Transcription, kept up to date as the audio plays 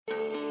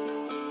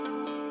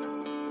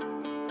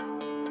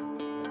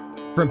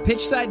From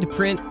pitch side to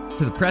print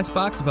to the press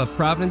box above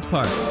Providence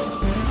Park.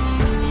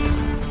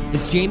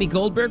 It's Jamie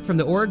Goldberg from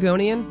the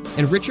Oregonian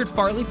and Richard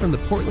Farley from the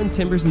Portland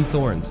Timbers and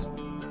Thorns.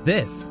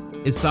 This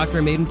is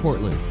Soccer Made in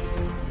Portland.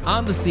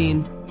 On the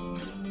scene,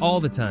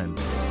 all the time.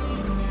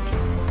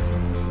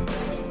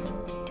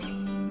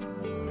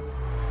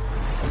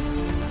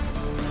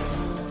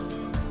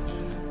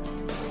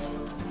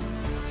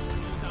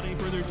 Without any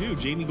further ado,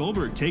 Jamie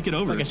Goldberg, take it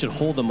over. I should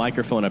hold the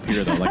microphone up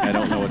here, though. Like, I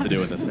don't know what to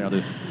do with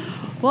this.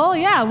 Well,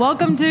 yeah,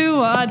 welcome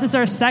to, this is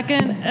our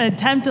second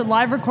attempt at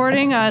live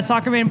recording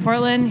Soccer Made in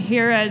Portland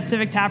here at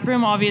Civic Tap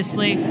Room,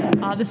 obviously.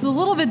 This is a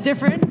little bit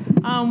different.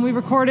 We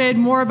recorded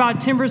more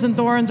about Timbers and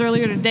Thorns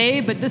earlier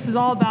today, but this is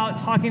all about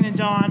talking to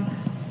John,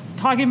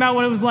 talking about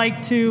what it was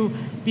like to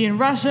be in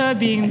Russia,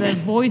 being the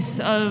voice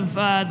of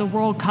the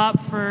World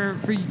Cup for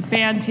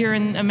fans here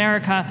in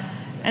America.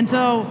 And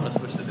so... Let's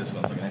switch to this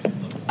one so I can actually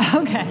look.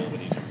 Okay.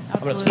 I'm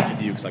going to switch it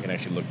to you because I can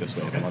actually look this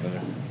way.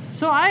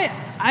 So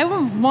I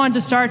wanted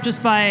to start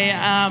just by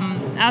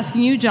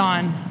asking you,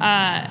 John,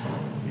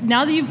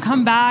 now that you've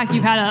come back,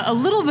 you've had a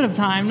little bit of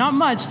time, not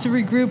much, to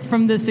regroup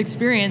from this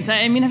experience.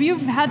 I mean, have you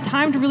had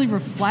time to really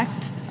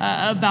reflect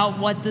about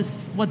what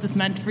this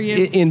meant for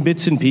you? In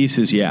bits and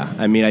pieces, yeah.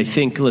 I mean, I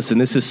think, listen,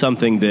 this is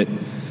something that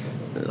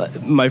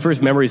my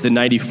first memory is the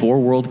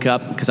 94 World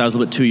Cup because I was a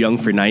little bit too young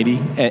for 90.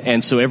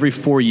 And so every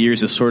 4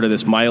 years is sort of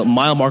this mile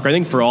marker, I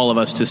think, for all of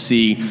us to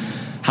see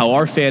how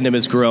our fandom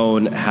has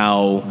grown,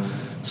 how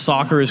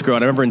soccer has grown.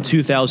 I remember in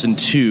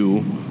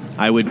 2002,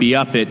 I would be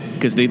up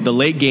because the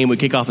late game would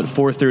kick off at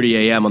 4:30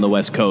 a.m. on the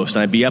West Coast,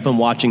 and I'd be up and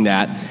watching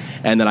that.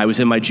 And then I was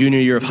in my junior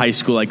year of high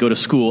school. I'd go to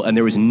school, and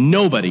there was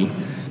nobody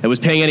that was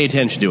paying any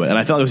attention to it. And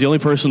I felt I was the only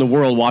person in the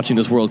world watching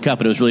this World Cup,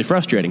 and it was really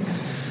frustrating.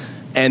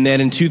 And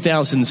then in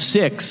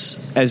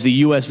 2006, as the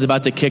U.S. is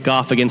about to kick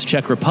off against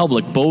Czech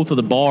Republic, both of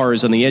the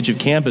bars on the edge of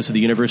campus of the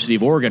University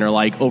of Oregon are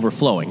like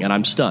overflowing, and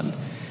I'm stunned.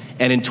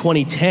 And in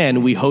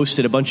 2010, we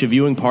hosted a bunch of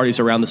viewing parties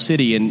around the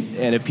city. And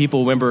if people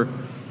remember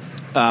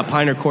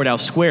Pioneer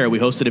Courthouse Square, we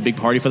hosted a big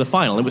party for the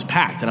final. It was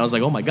packed. And I was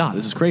like, oh, my God,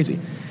 this is crazy.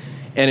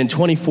 And in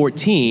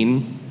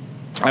 2014,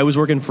 I was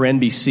working for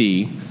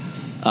NBC.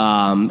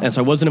 And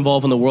so I wasn't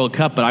involved in the World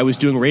Cup, but I was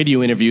doing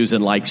radio interviews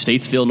in, like,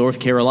 Statesville, North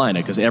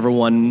Carolina, because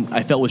everyone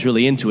I felt was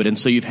really into it. And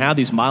so you've had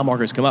these mile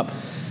markers come up.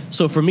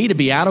 So for me to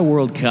be at a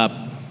World Cup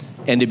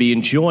and to be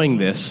enjoying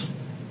this,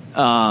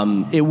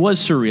 it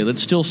was surreal.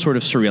 It's still sort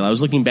of surreal. I was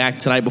looking back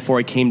tonight before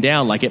I came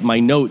down, like at my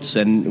notes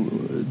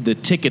and the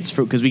tickets,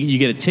 because you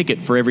get a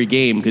ticket for every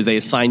game because they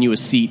assign you a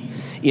seat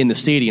in the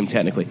stadium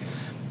technically.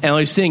 And all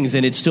these things,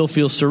 and it still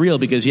feels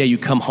surreal because, yeah, you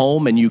come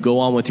home and you go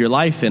on with your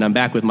life, and I'm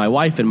back with my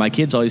wife and my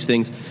kids, all these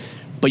things.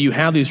 But you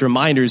have these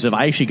reminders of,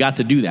 I actually got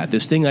to do that.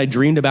 This thing I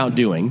dreamed about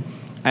doing,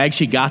 I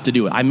actually got to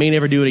do it. I may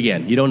never do it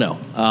again. You don't know.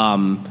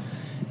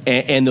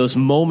 And those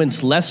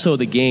moments, less so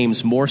the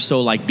games, more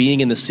so like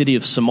being in the city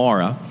of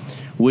Samara,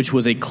 which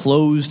was a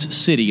closed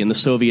city in the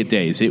Soviet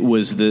days. It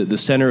was the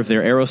center of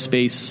their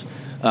aerospace,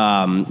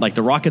 like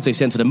the rockets they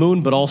sent to the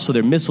moon, but also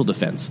their missile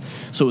defense.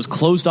 So it was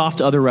closed off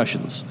to other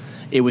Russians.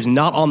 It was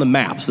not on the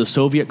maps. The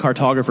Soviet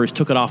cartographers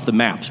took it off the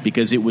maps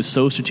because it was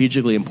so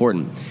strategically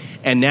important.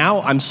 And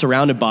now I'm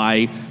surrounded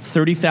by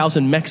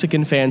 30,000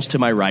 Mexican fans to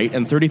my right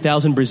and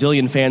 30,000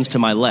 Brazilian fans to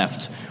my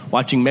left,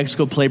 watching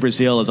Mexico play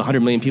Brazil as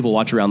 100 million people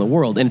watch around the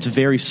world. And it's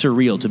very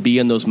surreal to be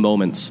in those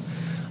moments,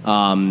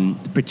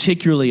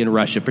 particularly in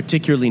Russia,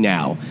 particularly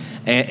now.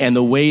 And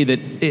the way that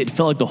it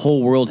felt like the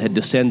whole world had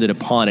descended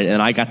upon it,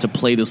 and I got to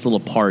play this little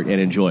part and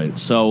enjoy it.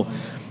 So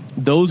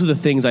those are the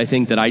things I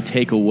think that I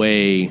take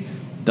away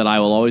that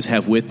I will always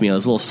have with me,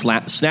 those little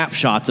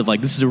snapshots of,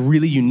 like, this is a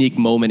really unique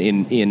moment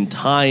in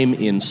time,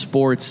 in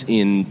sports,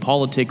 in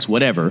politics,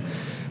 whatever,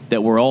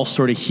 that we're all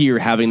sort of here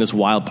having this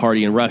wild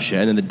party in Russia,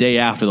 and then the day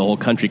after, the whole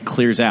country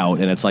clears out,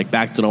 and it's like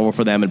back to normal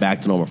for them and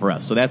back to normal for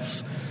us. So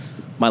that's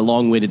my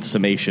long-winded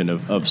summation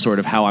of sort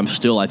of how I'm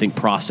still, I think,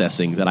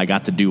 processing that I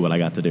got to do what I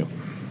got to do.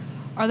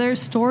 Are there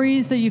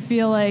stories that you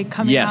feel like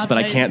coming out? Yes, but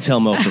I can't tell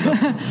most of them.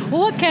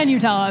 Well, what can you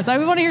tell us?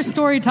 We want to hear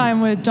story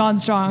time with John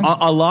Strong.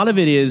 A lot of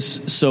it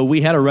is, so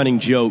we had a running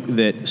joke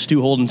that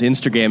Stu Holden's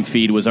Instagram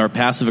feed was our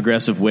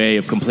passive-aggressive way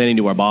of complaining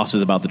to our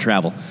bosses about the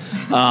travel.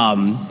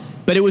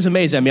 But it was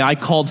amazing. I mean, I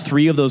called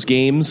 3 of those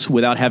games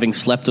without having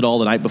slept at all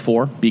the night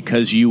before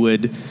because it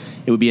would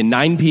be a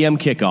 9 p.m.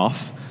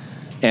 kickoff,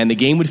 and the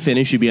game would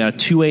finish. You'd be on a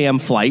 2 a.m.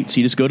 flight, so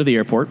you just go to the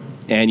airport,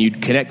 and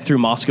you'd connect through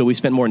Moscow. We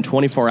spent more than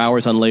 24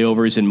 hours on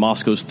layovers in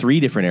Moscow's 3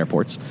 different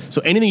airports.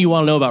 So anything you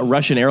want to know about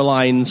Russian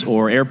airlines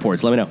or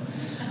airports, let me know.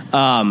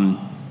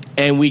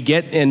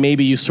 And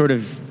maybe you sort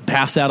of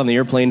pass out on the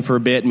airplane for a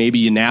bit. Maybe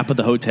you nap at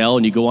the hotel,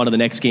 and you go on to the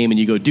next game, and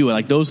you go do it.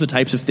 Like, those are the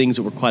types of things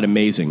that were quite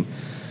amazing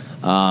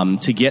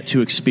to get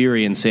to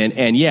experience.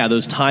 And yeah,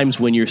 those times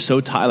when you're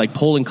so tired, like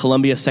Poland,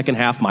 Colombia, second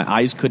half, my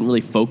eyes couldn't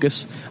really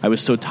focus. I was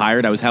so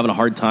tired. I was having a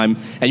hard time.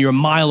 And you're a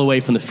mile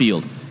away from the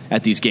field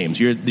at these games.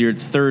 You're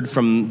third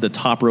from the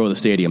top row of the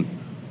stadium.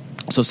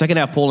 So second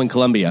half, Poland,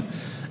 Colombia,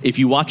 if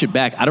you watch it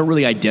back, I don't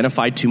really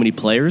identify too many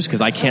players because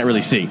I can't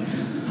really see.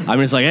 I'm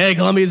just like, hey,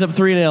 Colombia's up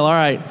 3-0, all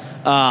right.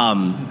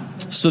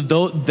 So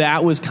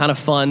that was kind of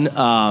fun.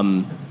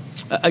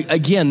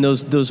 Again,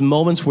 those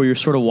moments where you're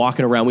sort of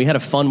walking around. We had a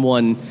fun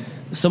one.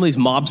 Some of these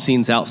mob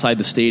scenes outside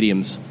the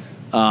stadiums.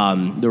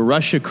 The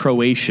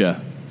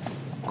Russia-Croatia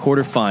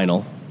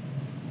quarterfinal.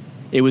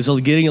 It was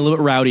getting a little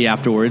bit rowdy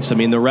afterwards. I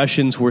mean, the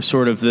Russians were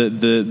sort of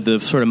the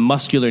sort of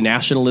muscular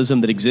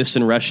nationalism that exists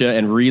in Russia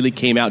and really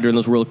came out during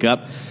this World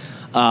Cup.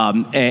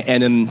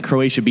 And then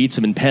Croatia beats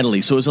them in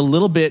penalty. So it was a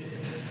little bit,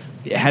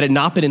 had it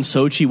not been in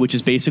Sochi, which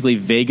is basically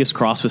Vegas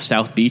crossed with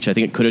South Beach, I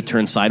think it could have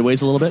turned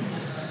sideways a little bit.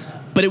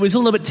 But it was a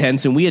little bit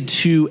tense, and we had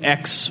 2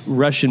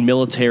 ex-Russian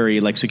military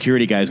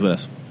security guys with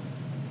us.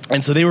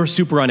 And so they were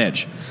super on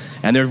edge.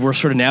 And they were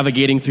sort of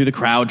navigating through the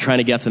crowd, trying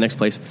to get to the next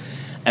place.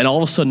 And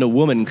all of a sudden, a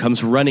woman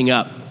comes running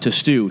up to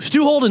Stu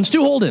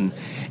Holden.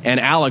 And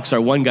Alex,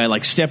 our one guy,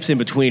 steps in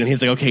between, and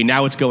he's like, okay,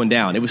 now it's going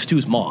down. It was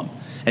Stu's mom.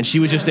 And she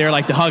was just there,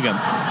 to hug him.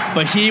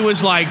 But he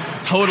was,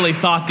 totally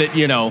thought that,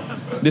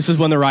 this is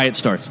when the riot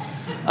starts.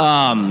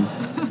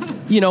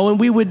 And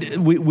we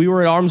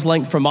were at arm's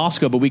length from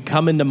Moscow, but we'd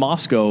come into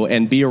Moscow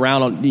and be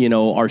around,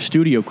 our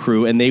studio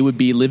crew, and they would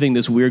be living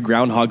this weird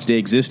Groundhog's Day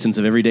existence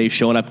of every day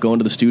showing up, going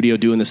to the studio,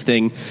 doing this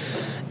thing.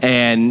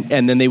 And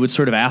then they would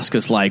sort of ask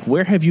us,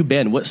 where have you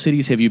been? What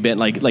cities have you been?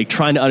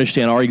 Trying to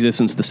understand our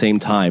existence at the same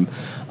time.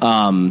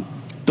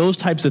 Those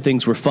types of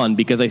things were fun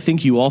because I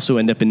think you also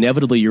end up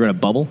inevitably, you're in a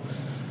bubble.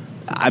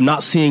 I'm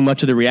not seeing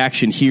much of the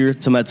reaction here.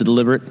 Some of that's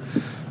deliberate.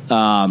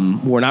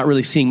 We're not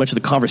really seeing much of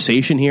the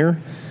conversation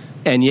here.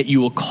 And yet you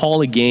will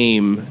call a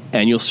game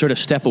and you'll sort of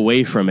step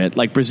away from it.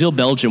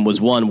 Brazil-Belgium was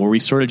one where we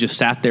sort of just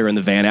sat there in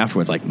the van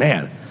afterwards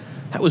man,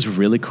 that was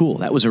really cool.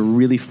 That was a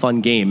really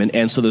fun game.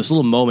 And so those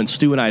little moments,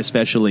 Stu and I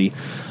especially,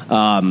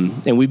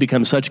 and we've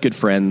become such good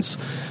friends.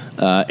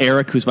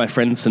 Eric, who's my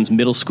friend since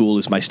middle school,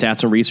 who's my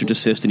stats and research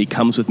assistant, he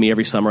comes with me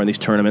every summer in these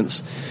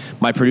tournaments.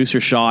 My producer,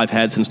 Shaw, I've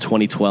had since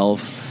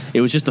 2012. It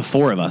was just the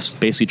 4 of us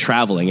basically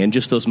traveling, and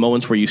just those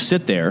moments where you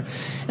sit there.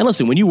 And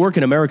listen, when you work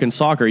in American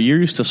soccer, you're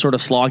used to sort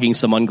of slogging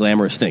some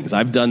unglamorous things.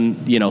 I've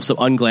done, some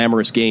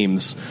unglamorous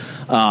games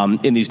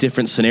in these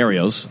different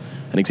scenarios,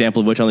 an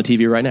example of which on the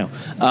TV right now.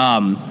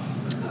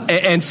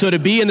 And so to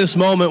be in this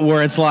moment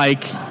where it's the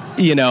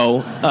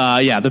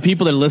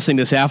people that are listening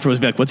to this afterwards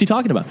be like, what's he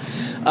talking about?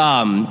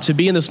 To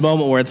be in this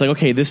moment where it's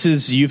okay,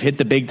 you've hit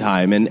the big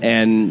time,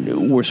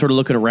 and we're sort of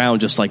looking around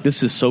just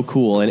this is so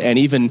cool. And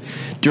even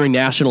during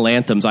national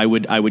anthems, I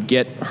would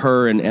get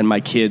her and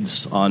my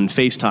kids on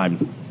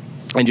FaceTime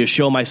and just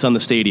show my son the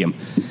stadium.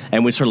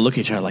 And we'd sort of look at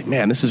each other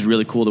man, this is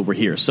really cool that we're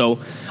here. So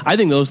I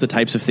think those are the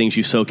types of things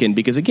you soak in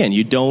because, again,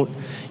 you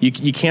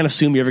can't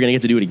assume you're ever going to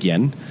get to do it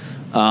again.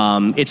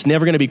 It's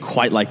never going to be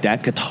quite like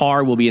that.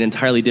 Qatar will be an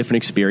entirely different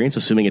experience,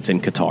 assuming it's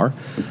in Qatar,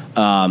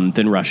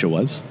 than Russia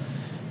was.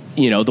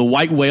 The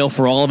white whale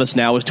for all of us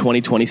now is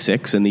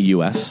 2026 in the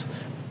U.S.,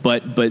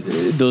 but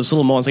those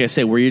little moments, like I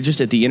say, where you're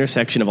just at the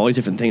intersection of all these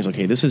different things,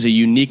 okay, this is a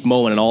unique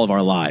moment in all of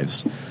our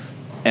lives,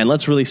 and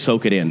let's really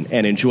soak it in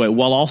and enjoy it,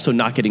 while also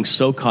not getting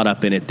so caught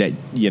up in it that,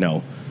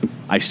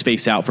 I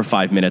space out for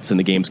 5 minutes and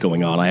the game's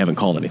going on. I haven't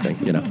called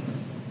anything,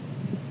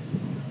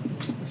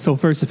 So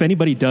first, if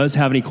anybody does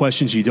have any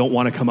questions, you don't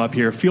want to come up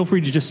here, feel free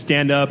to just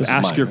stand up,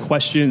 ask your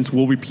questions.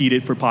 We'll repeat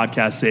it for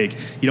podcast sake.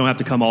 You don't have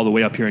to come all the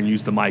way up here and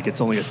use the mic.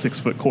 It's only a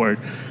 6-foot cord.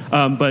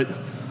 But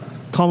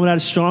Comrade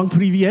Strong,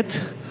 привет.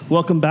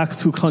 Welcome back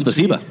to country.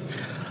 Spasiba.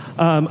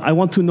 I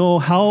want to know,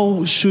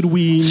 how should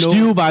we know...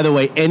 Stu, by the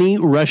way, any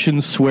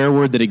Russian swear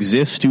word that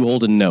exists, Stu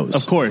Holden knows.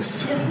 Of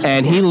course.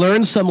 And he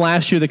learned some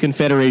last year, the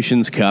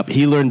Confederations Cup.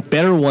 He learned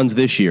better ones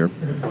this year.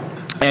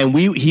 And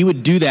he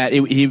would do that.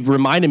 He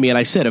reminded me, and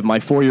I said, of my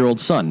 4-year-old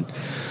son,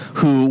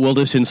 who will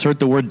just insert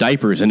the word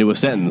diapers into a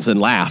sentence and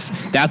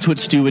laugh. That's what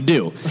Stu would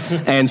do.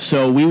 And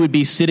so we would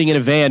be sitting in a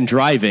van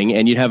driving,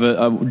 and you'd have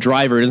a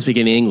driver who doesn't speak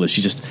any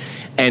English.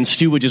 And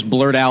Stu would just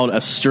blurt out a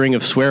string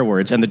of swear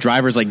words, and the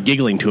driver's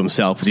giggling to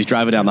himself as he's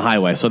driving down the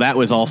highway. So that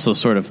was also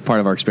sort of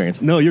part of our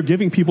experience. No, you're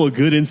giving people a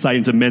good insight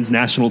into men's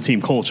national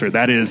team culture.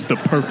 That is the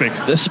perfect...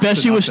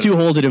 Especially with Stu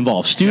Holden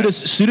involved. Stu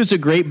does a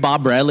great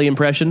Bob Bradley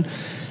impression.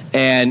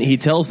 And he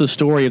tells the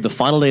story of the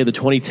final day of the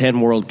 2010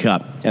 World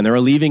Cup. And they were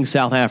leaving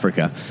South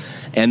Africa.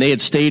 And they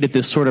had stayed at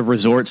this sort of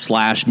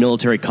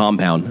resort/military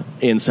compound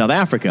in South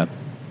Africa.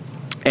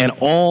 And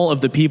all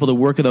of the people that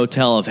work at the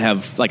hotel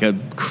have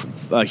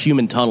a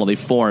human tunnel they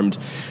formed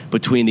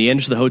between the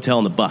entrance of the hotel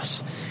and the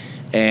bus.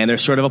 And they're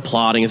sort of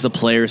applauding as the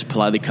players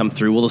politely come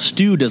through. Well, the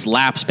Stu does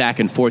laps back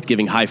and forth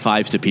giving high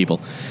fives to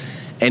people.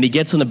 And he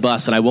gets on the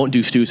bus, and I won't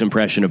do Stu's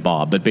impression of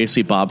Bob, but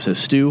basically Bob says,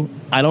 Stu,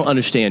 I don't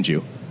understand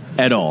you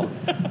at all,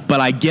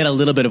 but I get a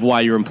little bit of why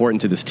you're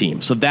important to this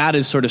team. So that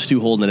is sort of Stu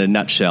Holden in a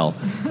nutshell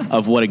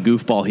of what a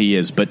goofball he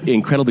is, but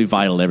incredibly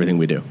vital to everything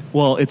we do.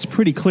 Well, it's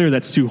pretty clear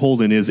that Stu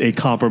Holden is a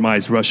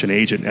compromised Russian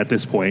agent at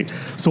this point.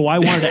 So I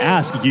wanted to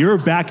ask, you're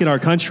back in our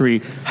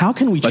country. How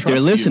can we trust you? But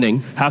they're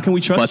listening. How can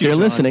we trust you? But they're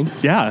listening.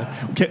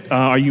 Yeah. Okay.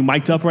 Are you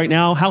mic'd up right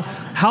now?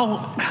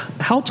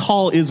 How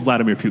tall is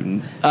Vladimir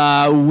Putin?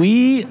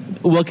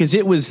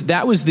 Because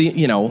that was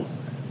the,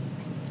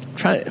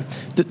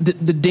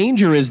 the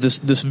danger is this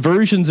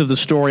versions of the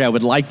story I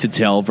would like to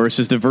tell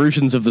versus the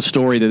versions of the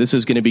story that this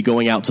is going to be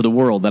going out to the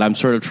world that I'm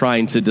sort of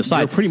trying to decide.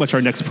 You're pretty much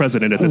our next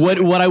president at this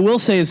point. What I will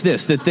say is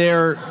this, that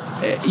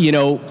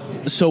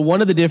so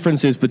one of the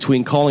differences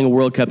between calling a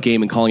World Cup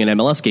game and calling an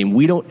MLS game,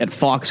 we don't at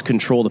Fox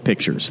control the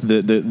pictures.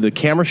 The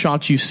camera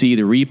shots you see,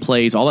 the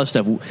replays, all that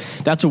stuff,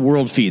 that's a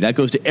world feed. That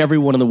goes to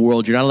everyone in the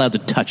world. You're not allowed to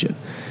touch it.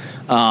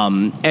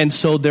 And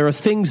so there are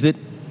things that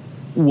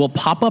will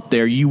pop up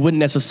there you wouldn't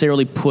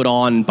necessarily put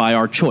on by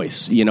our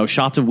choice.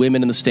 Shots of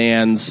women in the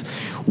stands,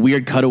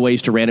 weird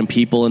cutaways to random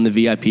people in the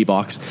VIP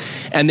box.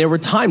 And there were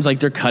times like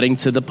they're cutting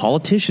to the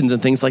politicians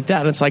and things like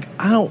that. And it's like,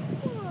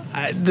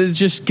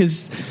 just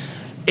because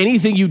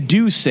anything you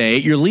do say,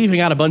 you're leaving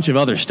out a bunch of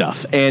other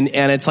stuff. And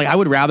it's like, I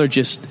would rather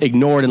just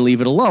ignore it and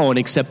leave it alone,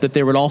 except that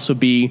there would also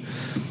be,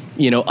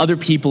 other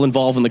people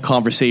involved in the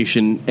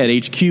conversation at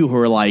HQ who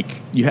are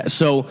like,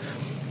 so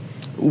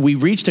we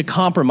reached a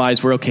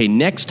compromise where, okay,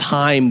 next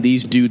time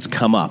these dudes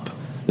come up,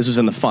 this was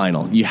in the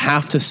final, you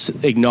have to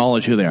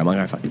acknowledge who they are. I'm like,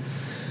 all right, fine.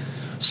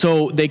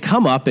 So they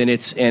come up, and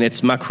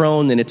it's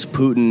Macron, and it's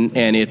Putin,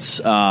 and it's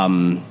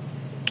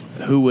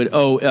who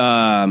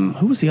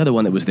was the other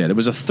one that was there? There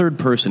was a third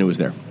person who was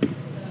there.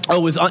 Oh,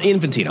 it was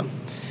Infantino.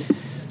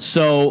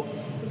 So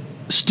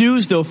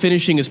Stu's, though,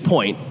 finishing his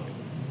point,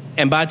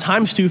 and by the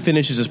time Stu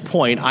finishes his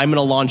point, I'm going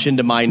to launch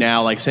into my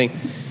now, like saying,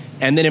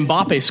 and then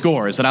Mbappe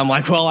scores, and I'm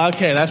like, well,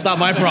 okay, that's not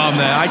my problem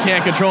then. I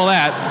can't control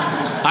that.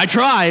 I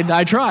tried.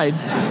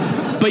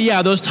 But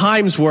yeah, those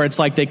times where it's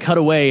like they cut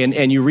away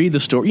and you read the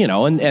story,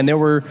 and there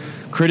were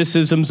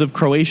criticisms of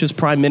Croatia's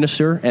prime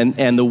minister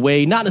and the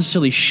way, not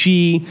necessarily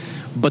she,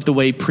 but the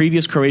way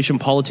previous Croatian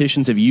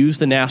politicians have used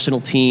the national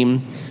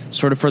team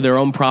sort of for their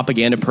own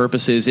propaganda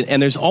purposes.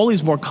 And there's all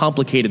these more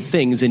complicated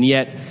things, and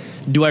yet,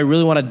 do I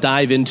really want to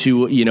dive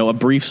into, a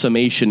brief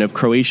summation of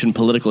Croatian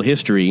political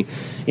history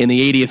in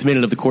the 80th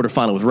minute of the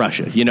quarterfinal with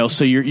Russia?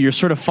 So you're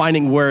sort of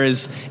finding,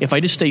 whereas if I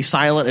just stay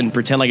silent and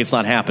pretend like it's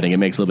not happening, it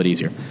makes it a little bit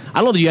easier. I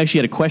don't know that you actually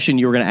had a question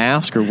you were going to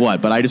ask or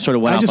what, but I just sort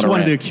of went off on a rant. I just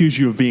wanted to accuse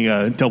you of being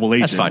a double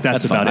agent. That's fine.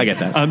 That's about fine. it. I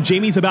get that.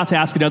 Jamie's about to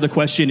ask another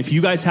question. If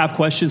you guys have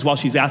questions while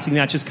she's asking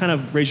that, just kind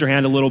of raise your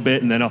hand a little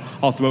bit, and then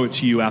I'll throw it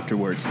to you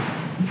afterwards.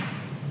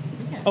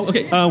 Oh,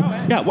 okay.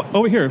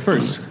 Over here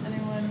first.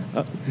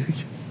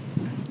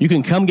 You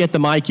can come get the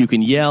mic. You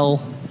can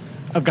yell.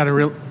 I've got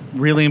a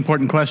really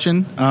important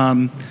question.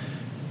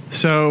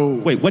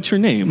 Wait, what's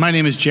your name? My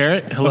name is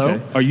Jarrett. Hello.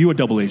 Okay. Are you a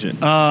double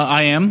agent?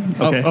 I am.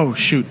 Okay. Oh,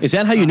 shoot. Is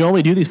that how you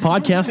normally do these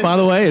podcasts, by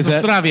the way? Is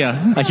that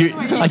Zdravia.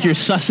 like you're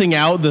sussing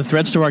out the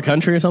threats to our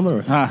country or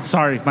something?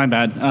 Sorry, my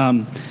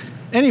bad.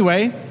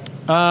 Anyway,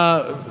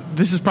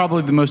 this is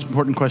probably the most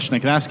important question I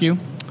can ask you.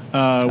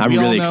 I'm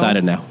really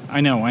excited now.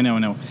 I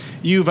know.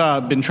 You've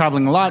been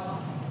traveling a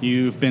lot.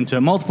 You've been to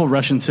multiple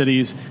Russian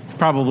cities. You've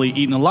probably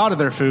eaten a lot of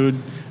their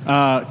food.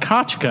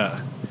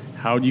 Kachka.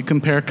 How do you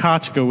compare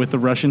kachka with the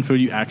Russian food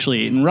you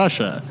actually ate in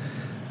Russia?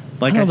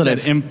 Like I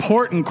said,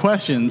 important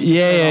questions.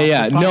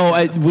 Yeah. No,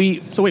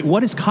 So wait,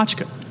 what is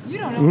kachka? You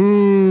don't know.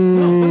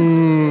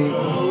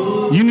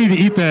 Ooh. You need to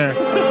eat there.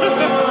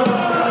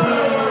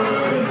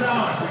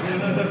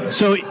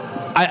 So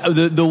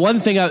the one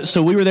thing,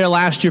 so we were there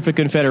last year for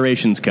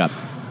Confederations Cup,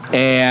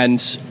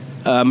 and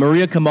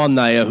Maria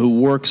Kamonaya,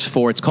 who works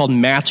for, it's called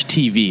Match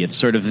TV. It's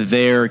sort of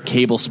their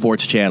cable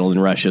sports channel in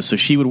Russia. So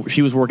she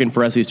was working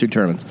for us these two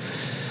tournaments.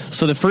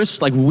 So the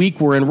first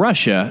week we're in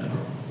Russia,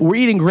 we're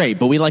eating great,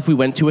 but we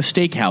went to a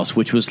steakhouse,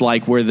 which was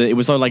it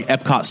was like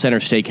Epcot Center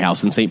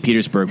Steakhouse in St.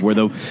 Petersburg, where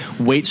the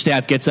wait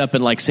staff gets up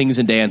and sings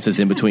and dances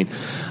in between.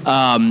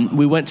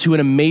 We went to an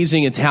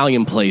amazing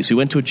Italian place. We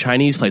went to a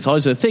Chinese place. All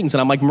these other things,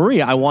 and I'm like,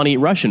 Maria, I want to eat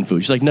Russian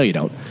food. She's like, no, you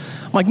don't.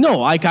 I'm like,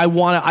 no, I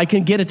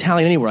can get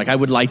Italian anywhere. I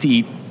would like to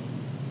eat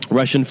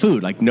Russian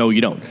food. No,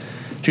 you don't.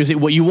 She goes,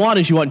 what you want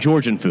is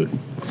Georgian food.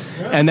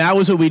 And that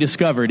was what we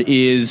discovered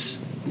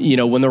is,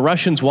 when the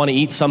Russians want to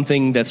eat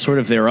something that's sort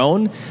of their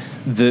own,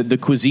 the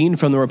cuisine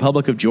from the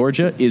Republic of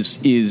Georgia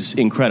is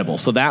incredible.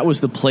 So that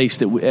was the place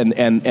that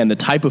and the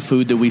type of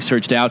food that we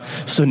searched out.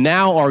 So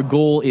now our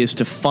goal is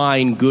to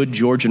find good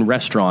Georgian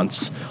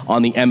restaurants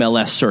on the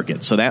MLS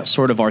circuit. So that's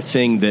sort of our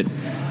thing that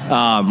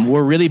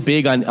we're really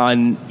big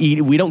on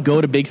eat. We don't go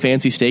to big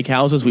fancy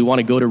steakhouses. We want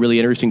to go to really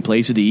interesting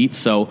places to eat.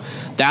 So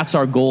that's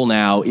our goal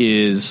now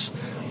is,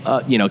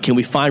 can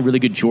we find really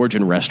good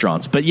Georgian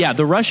restaurants? But yeah,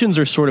 the Russians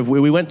are sort of,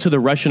 we went to the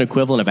Russian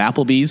equivalent of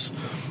Applebee's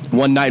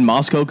one night in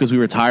Moscow because we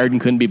were tired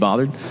and couldn't be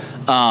bothered.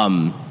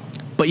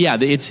 But yeah,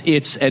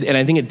 it's and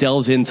I think it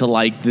delves into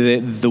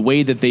the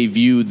way that they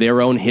view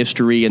their own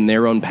history and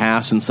their own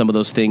past and some of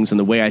those things, and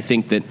the way I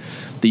think that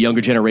the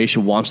younger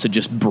generation wants to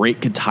just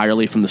break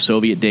entirely from the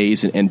Soviet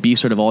days and be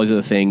sort of all these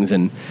other things.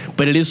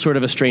 But it is sort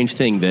of a strange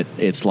thing that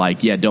it's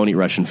don't eat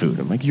Russian food.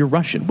 I'm like, you're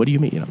Russian. What do you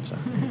mean? So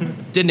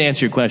didn't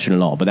answer your question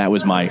at all, but that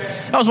was my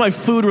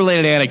food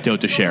related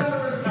anecdote to share.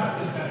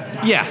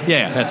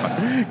 Yeah, that's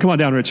fine. Come on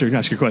down, Richard, and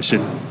ask your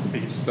question.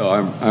 So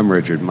I'm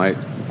Richard. My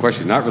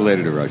question not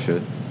related to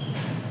Russia.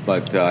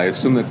 But I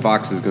assume that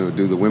Fox is going to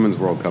do the Women's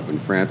World Cup in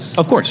France.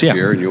 Of course, yeah.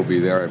 Year, and you'll be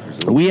there, I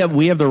presume.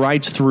 We have the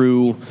rights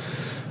through,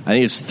 I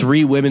think it's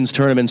 3 women's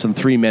tournaments and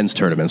 3 men's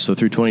tournaments, so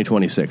through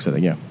 2026, I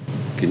think, yeah.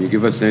 Can you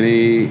give us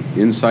any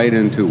insight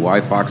into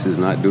why Fox is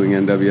not doing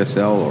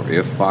NWSL, or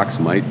if Fox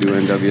might do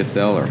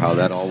NWSL, or how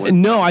that all went?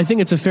 No, I think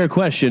it's a fair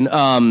question.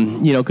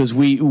 Because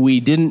we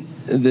didn't.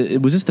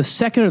 Was this the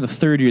second or the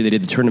third year they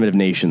did the Tournament of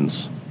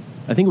Nations?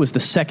 I think it was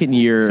the second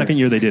year. Second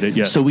year they did it,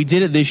 yes. So we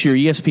did it this year.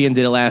 ESPN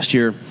did it last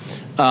year.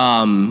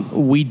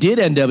 We did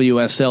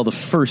NWSL the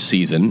first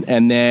season,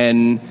 and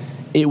then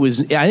I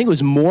think it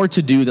was more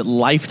to do that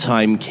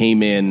Lifetime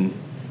came in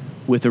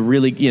with a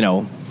really,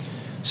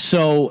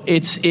 So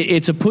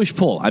it's a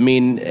push-pull. I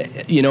mean,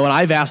 and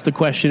I've asked the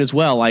question as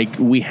well. Like,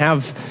 we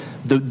have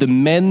the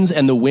men's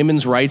and the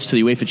women's rights to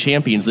the UEFA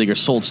Champions League are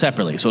sold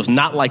separately. So it's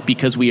not like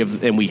because we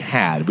don't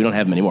have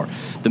them anymore.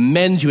 The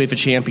men's UEFA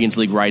Champions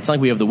League rights,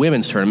 like we have the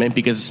women's tournament,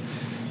 because,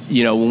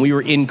 when we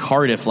were in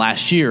Cardiff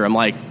last year, I'm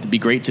like, it'd be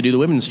great to do the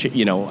women's,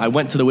 I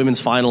went to the women's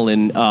final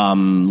in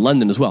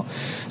London as well.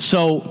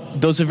 So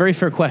those are very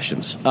fair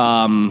questions.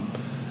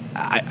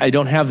 I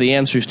don't have the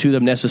answers to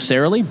them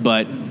necessarily,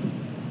 but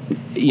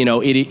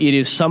it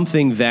is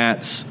something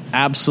that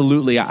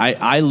absolutely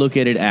I look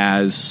at it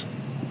as,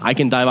 I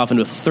can dive off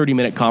into a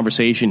 30-minute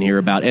conversation here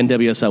about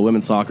NWSL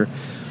women's soccer.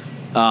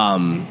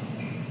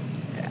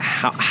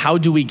 How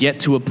do we get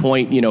to a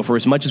point, for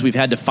as much as we've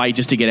had to fight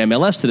just to get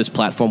MLS to this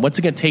platform, what's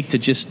it going to take to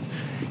just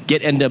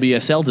get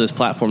NWSL to this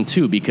platform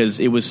too? Because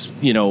it was,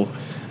 you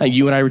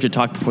and I, Richard,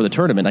 talked before the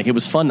tournament. Like, it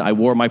was fun. I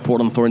wore my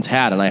Portland Thorns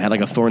hat, and I had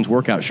like a Thorns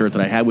workout shirt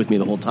that I had with me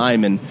the whole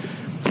time, and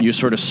you're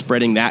sort of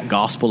spreading that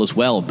gospel as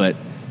well. But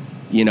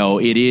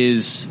it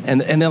is,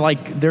 and they're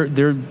like,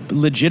 they're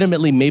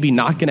legitimately maybe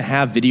not going to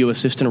have video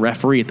assistant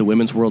referee at the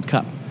Women's World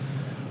Cup,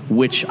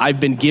 which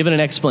I've been given an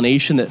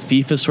explanation that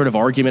FIFA's sort of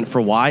argument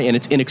for why, and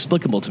it's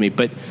inexplicable to me.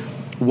 But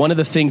one of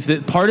the things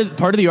that part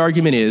of the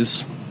argument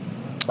is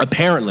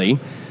apparently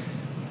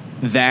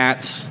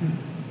that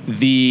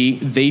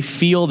they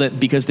feel that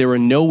because there are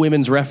no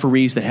women's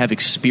referees that have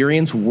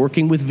experience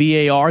working with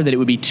VAR, that it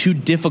would be too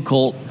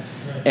difficult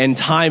and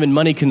time and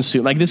money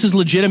consumed. Like, this is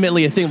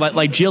legitimately a thing.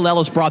 Like Jill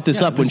Ellis brought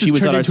this up when she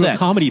was on our set. A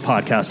comedy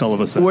podcast all of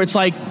a sudden. Where it's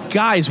like,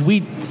 guys,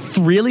 we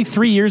really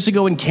 3 years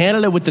ago in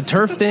Canada with the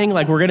turf thing,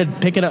 like, we're going to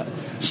pick it up.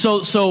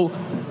 So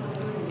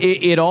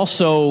it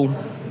also,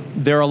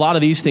 there are a lot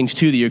of these things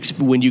too that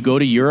when you go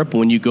to Europe,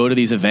 when you go to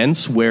these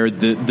events where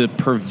the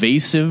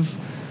pervasive,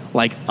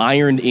 like,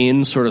 ironed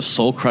in sort of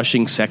soul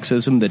crushing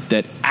sexism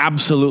that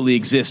absolutely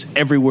exists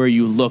everywhere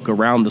you look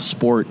around the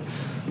sport,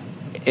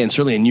 and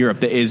certainly in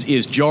Europe,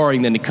 is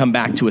jarring then to come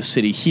back to a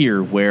city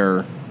here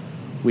where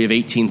we have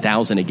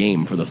 18,000 a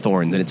game for the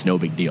Thorns, and it's no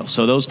big deal.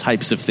 So those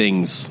types of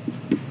things,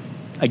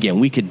 again,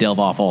 we could delve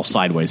off all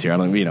sideways here.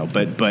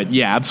 But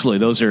yeah, absolutely.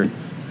 Those are,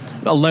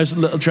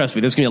 trust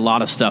me, there's going to be a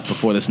lot of stuff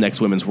before this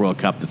next Women's World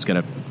Cup that's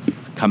going to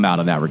come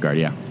out in that regard,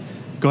 yeah.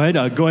 Go ahead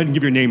and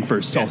give your name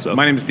first also.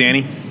 My name is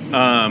Danny.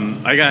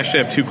 I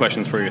actually have 2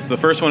 questions for you. So the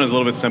first one is a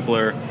little bit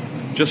simpler.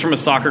 Just from a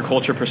soccer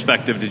culture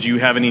perspective, did you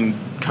have any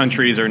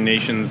countries or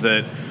nations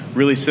that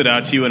really stood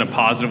out to you in a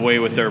positive way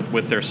with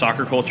their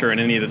soccer culture, and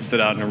any that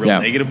stood out in a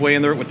real negative way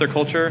with their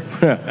culture?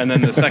 And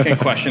then the second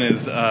question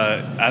is,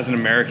 as an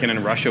American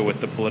in Russia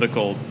with the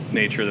political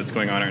nature that's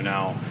going on right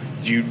now,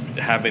 did you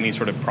have any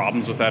sort of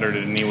problems with that, or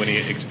did anyone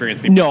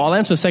experience any? No, I'll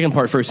answer the second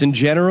part first. In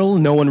general,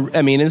 no one,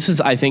 I mean, this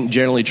is, I think,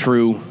 generally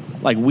true.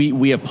 Like,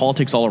 we have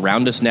politics all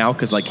around us now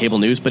because, like, cable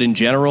news, but in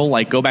general,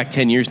 like, go back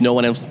 10 years, no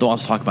one else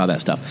wants to talk about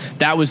that stuff.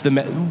 That was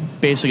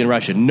basically in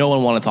Russia. No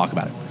one wanted to talk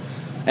about it.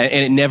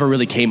 And it never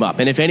really came up.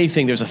 And if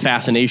anything, there's a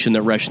fascination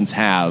that Russians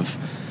have.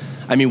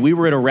 I mean, we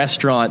were at a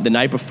restaurant the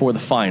night before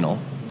the final,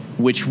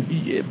 which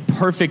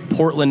perfect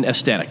Portland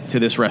aesthetic to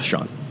this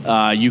restaurant.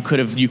 You could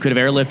have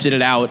airlifted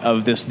it out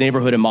of this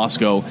neighborhood in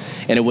Moscow,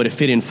 and it would have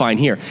fit in fine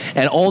here.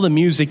 And all the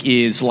music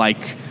is like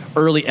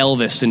early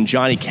Elvis and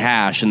Johnny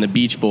Cash and the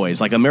Beach Boys.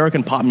 Like,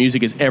 American pop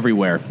music is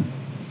everywhere.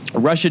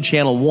 Russia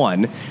Channel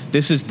 1,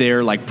 this is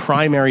their, like,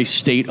 primary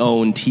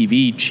state-owned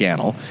TV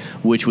channel,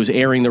 which was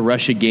airing the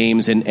Russia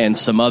games and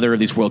some other of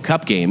these World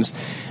Cup games.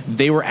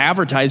 They were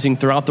advertising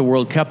throughout the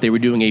World Cup. They were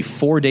doing a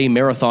 4-day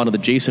marathon of the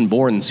Jason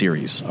Bourne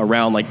series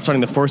around, like,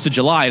 starting the 1st of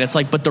July. And it's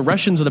like, but the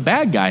Russians are the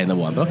bad guy in the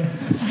one. Okay.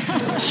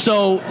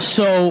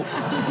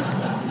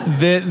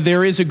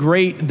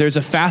 There's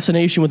a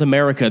fascination with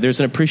America. There's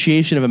an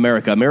appreciation of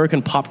America,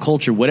 American pop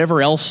culture,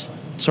 whatever else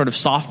sort of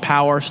soft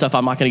power stuff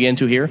I'm not going to get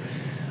into here.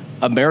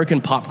 American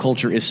pop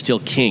culture is still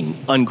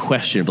king,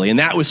 unquestionably. And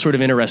that was sort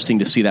of interesting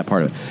to see that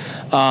part of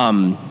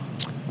it.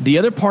 The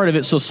other part of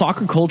it, so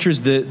soccer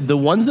cultures, the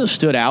ones that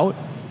stood out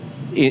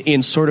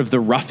in sort of the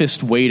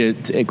roughest way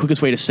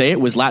quickest way to say it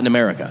was Latin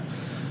America.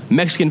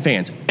 Mexican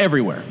fans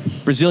everywhere,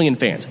 Brazilian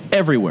fans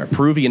everywhere,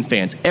 Peruvian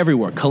fans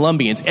everywhere,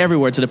 Colombians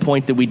everywhere, to the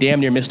point that we damn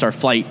near missed our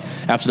flight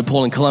after the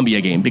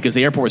Poland-Colombia game because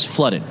the airport was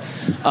flooded.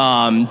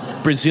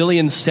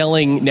 Brazilians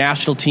selling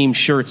national team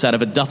shirts out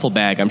of a duffel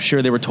bag. I'm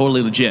sure they were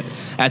totally legit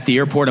at the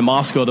airport in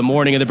Moscow the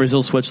morning of the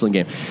Brazil-Switzerland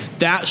game.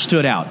 That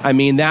stood out. I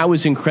mean, that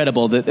was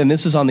incredible. And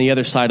this is on the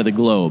other side of the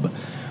globe.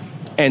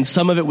 And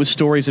some of it was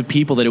stories of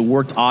people that had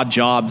worked odd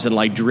jobs and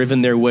like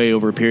driven their way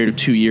over a period of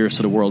 2 years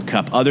to the World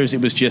Cup. Others,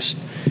 it was just,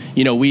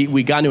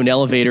 we got into an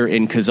elevator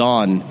in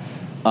Kazan,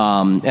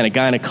 and a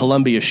guy in a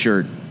Colombia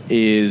shirt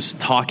is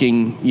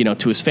talking,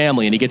 to his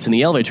family, and he gets in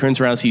the elevator, turns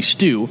around, sees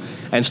Stu,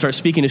 and starts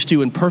speaking to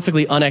Stu in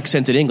perfectly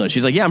unaccented English.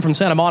 He's like, yeah, I'm from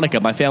Santa Monica.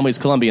 My family's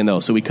Colombian, though,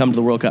 so we come to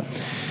the World Cup.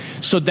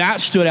 So that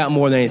stood out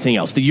more than anything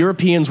else. The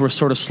Europeans were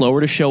sort of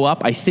slower to show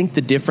up. I think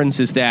the difference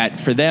is that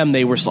for them,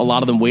 a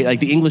lot of them wait. Like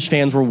the English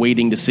fans were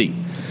waiting to see.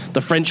 The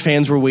French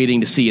fans were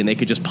waiting to see, and they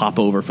could just pop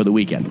over for the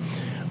weekend.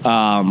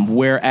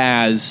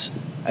 Whereas,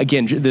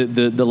 again,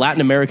 the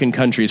Latin American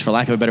countries, for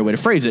lack of a better way to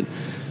phrase it,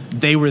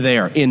 they were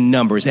there in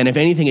numbers. And if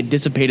anything, it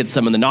dissipated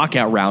some in the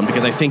knockout round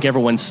because I think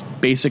everyone's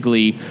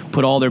basically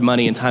put all their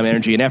money and time,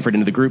 energy, and effort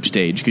into the group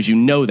stage because you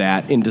know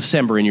that in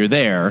December and you're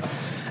there.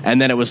 And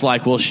then it was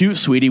like, well, shoot,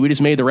 sweetie, we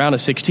just made the round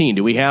of 16.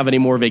 Do we have any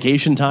more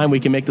vacation time we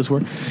can make this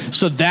work?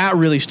 So that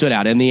really stood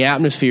out. And the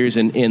atmospheres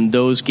in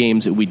those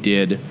games that we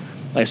did,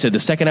 like I said, the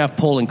second half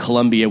Poland,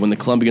 Colombia, when the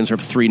Colombians were up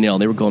 3-0,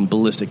 they were going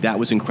ballistic. That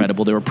was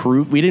incredible.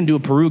 We didn't do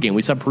a Peru game.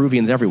 We saw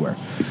Peruvians everywhere.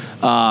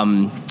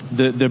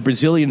 The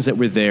Brazilians that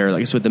were there,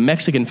 like I said, the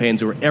Mexican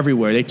fans who were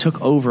everywhere, they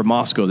took over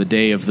Moscow the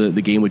day of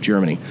the game with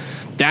Germany.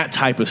 That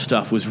type of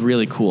stuff was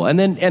really cool. And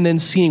then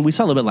seeing, we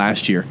saw a little bit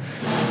last year,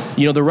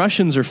 the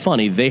Russians are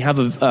funny. They have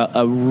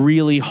a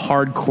really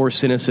hardcore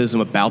cynicism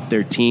about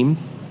their team.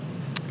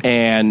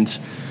 And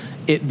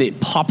they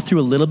popped through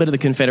a little bit of the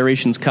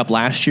Confederations Cup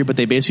last year, but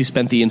they basically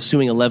spent the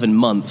ensuing 11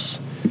 months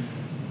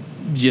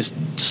just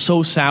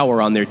so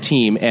sour on their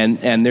team.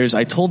 And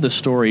I told this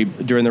story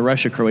during the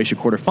Russia-Croatia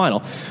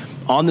quarterfinal.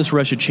 On this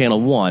Russia Channel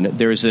 1,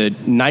 there's a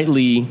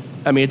nightly,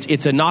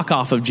 it's a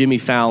knockoff of Jimmy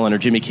Fallon or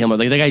Jimmy Kimmel.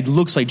 Like, the guy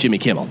looks like Jimmy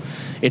Kimmel.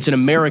 It's an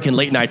American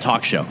late-night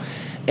talk show.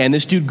 And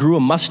this dude grew a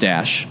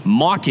mustache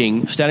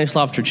mocking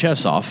Stanislav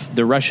Cherchesov,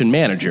 the Russian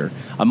manager,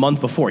 a month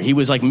before. He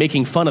was like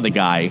making fun of the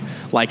guy,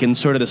 like in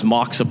sort of this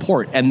mock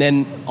support. And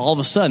then all of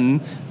a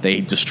sudden,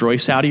 they destroy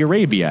Saudi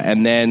Arabia.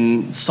 And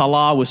then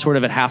Salah was sort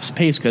of at half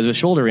pace because of a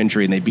shoulder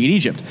injury, and they beat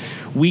Egypt.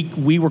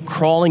 We were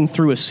crawling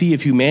through a sea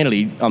of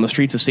humanity on the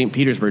streets of St.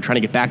 Petersburg trying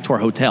to get back to our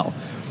hotel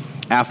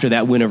after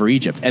that win over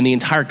Egypt. And the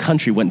entire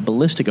country went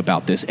ballistic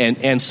about this.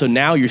 And so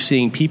now you're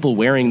seeing people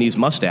wearing these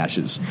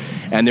mustaches.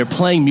 And they're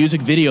playing music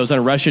videos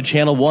on Russia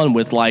Channel 1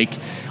 with, like,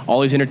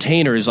 all these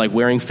entertainers, like,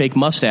 wearing fake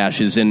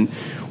mustaches. And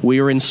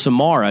we were in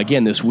Samara,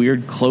 again, this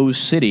weird closed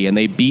city, and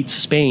they beat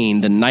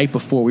Spain the night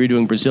before we were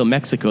doing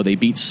Brazil-Mexico. They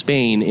beat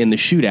Spain in the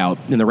shootout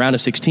in the round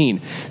of 16.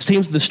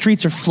 The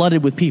streets are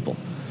flooded with people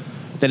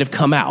that have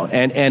come out.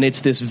 And it's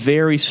this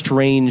very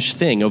strange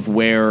thing of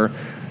where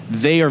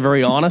they are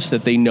very honest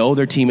that they know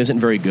their team isn't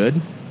very good,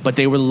 but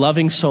they were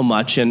loving so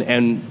much,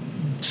 and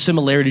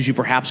similarities you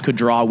perhaps could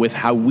draw with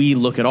how we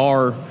look at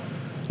our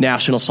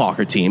national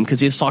soccer team,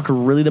 because is soccer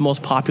really the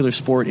most popular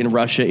sport in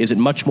Russia? Is it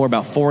much more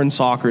about foreign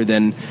soccer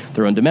than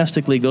their own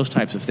domestic league? Those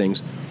types of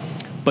things.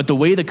 But the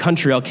way the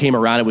country all came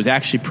around, it was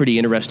actually pretty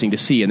interesting to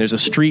see. And there's a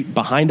street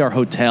behind our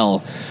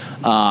hotel,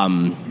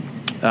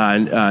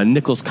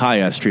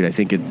 Nikolskaya Street, I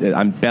think.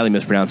 I'm badly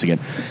mispronouncing it.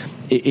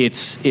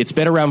 It's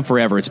been around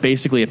forever. It's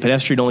basically a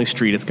pedestrian-only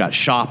street. It's got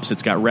shops.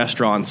 It's got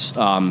restaurants,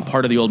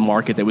 part of the old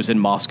market that was in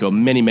Moscow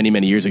many, many,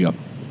 many years ago.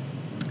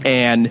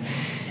 And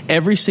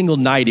every single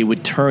night it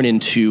would turn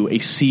into a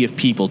sea of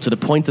people, to the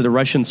point that the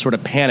Russians sort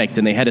of panicked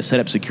and they had to set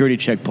up security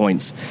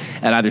checkpoints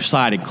at either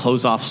side and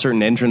close off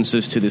certain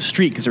entrances to the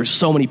street because there were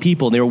so many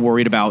people and they were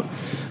worried about,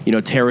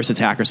 terrorist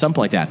attack or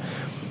something like that.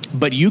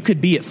 But you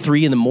could be at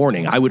 3 a.m.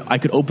 I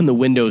could open the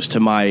windows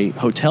to my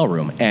hotel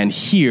room and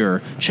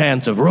hear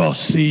chants of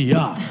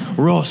Rossiya,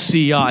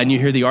 Rossiya, and you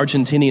hear the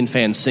Argentinian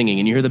fans singing,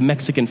 and you hear the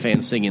Mexican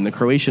fans singing, the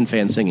Croatian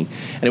fans singing,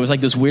 and it was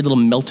like this weird little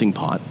melting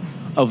pot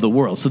of the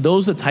world. So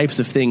those are the types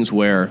of things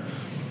where,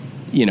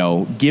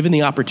 given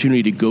the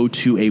opportunity to go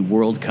to a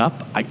World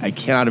Cup, I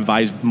cannot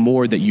advise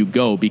more that you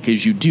go,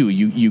 because you do.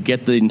 You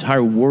get the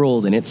entire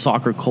world and its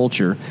soccer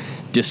culture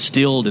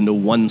distilled into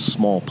one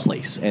small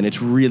place, and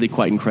it's really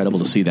quite incredible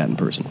to see that in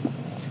person.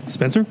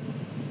 Spencer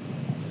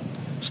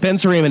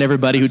Raymond,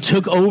 everybody, who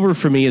took over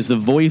for me as the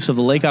voice of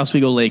the Lake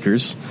Oswego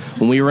Lakers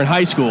when we were in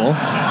high school.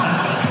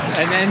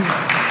 And then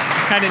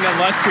had an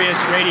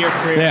illustrious radio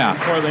career in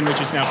Portland,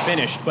 which is now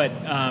finished. But,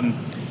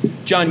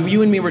 John,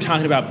 you and me were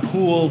talking about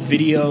pool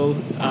video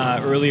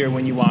earlier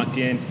when you walked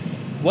in.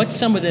 What's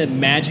some of the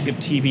magic of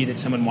TV that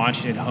someone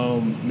watching at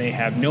home may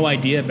have no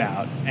idea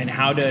about? And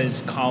how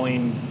does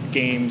calling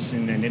games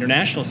in an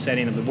international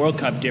setting of the World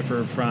Cup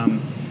differ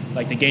from,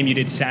 like, the game you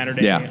did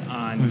Saturday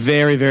on?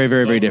 Very, very,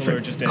 very, very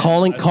different.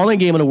 Calling a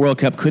game in a World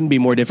Cup couldn't be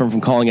more different from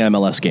calling an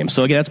MLS game.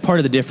 So, again, that's part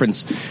of the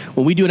difference.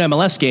 When we do an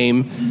MLS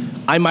game,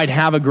 I might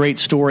have a great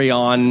story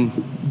on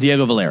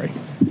Diego Valeri.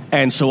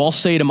 And so I'll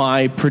say to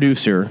my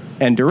producer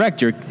and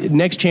director,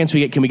 next chance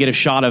we get, can we get a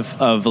shot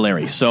of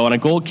Valeri? So on a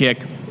goal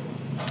kick,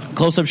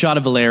 close-up shot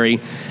of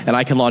Valeri, and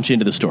I can launch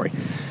into the story.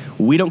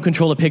 We don't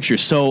control the picture,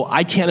 so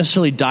I can't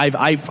necessarily dive.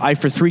 I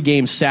for 3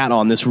 games sat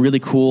on this really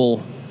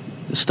cool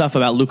stuff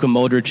about Luka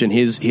Modric and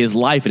his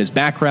life and his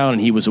background,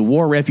 and he was a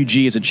war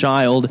refugee as a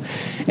child,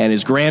 and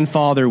his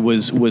grandfather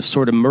was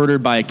sort of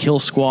murdered by a kill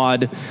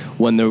squad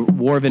when the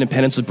War of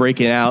Independence was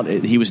breaking out.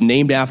 He was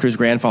named after his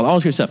grandfather, all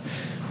this good stuff.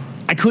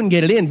 I couldn't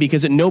get it in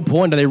because at no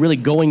point are they really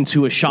going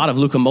to a shot of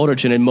Luka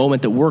Modric in a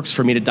moment that works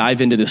for me to dive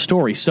into this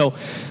story. So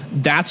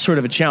that's sort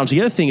of a challenge.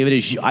 The other thing of it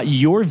is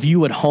your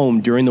view at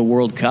home during the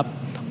World Cup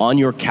on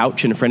your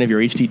couch in front of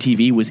your HD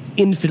TV was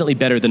infinitely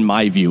better than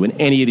my view in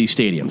any of these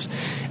stadiums.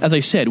 As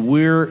I said,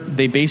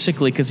 they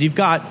basically, because you've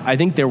got, I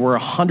think there were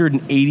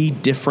 180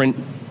 different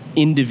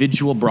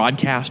individual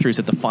broadcasters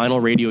at the final,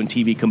 radio and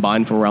TV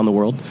combined from around the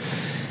world.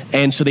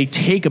 And so they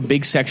take a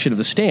big section of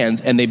the stands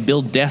and they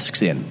build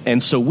desks in.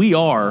 And so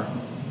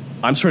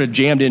I'm sort of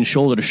jammed in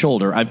shoulder to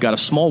shoulder. I've got a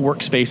small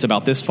workspace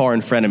about this far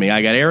in front of me.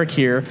 I got Eric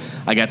here.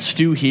 I got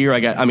Stu here.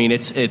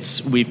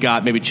 We've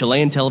got maybe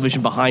Chilean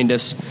television behind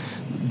us,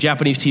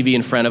 Japanese TV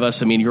in front of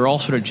us. I mean, you're all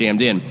sort of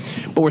jammed in.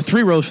 But we're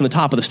 3 rows from the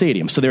top of the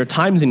stadium. So there are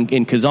times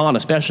in Kazan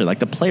especially, like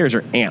the players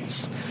are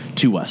ants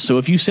to us. So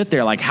if you sit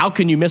there like, how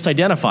can you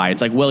misidentify?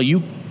 It's like, well,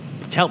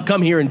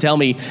 come here and tell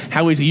me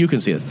how easy you can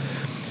see this.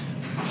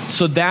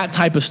 So that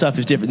type of stuff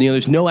is different.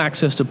 There's no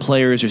access to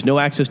players. There's no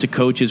access to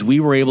coaches. We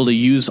were able to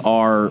use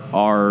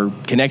our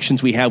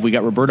connections we have. We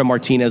got Roberto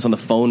Martinez on the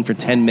phone for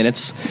 10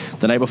 minutes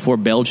the night before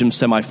Belgium's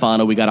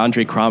semifinal. We got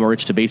Andre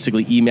Kramaric to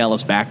basically email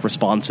us back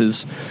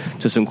responses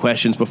to some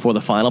questions before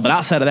the final. But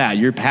outside of that,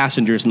 you're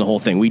passengers in the whole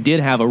thing. We did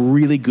have a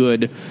really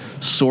good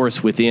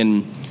source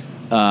within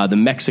the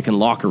Mexican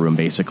locker room,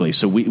 basically.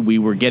 So we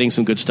were getting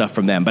some good stuff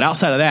from them. But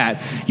outside of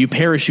that, you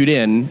parachute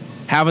in,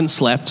 haven't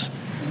slept,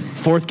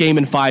 4th game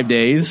in 5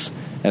 days,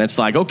 and it's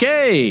like,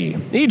 okay,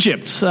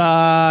 Egypt,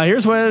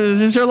 here's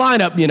your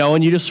lineup,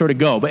 and you just sort of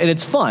go. And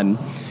it's fun,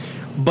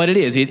 but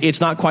it's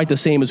not quite the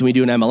same as when we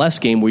do an MLS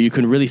game where you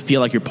can really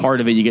feel like you're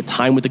part of it. You get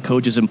time with the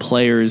coaches and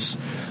players.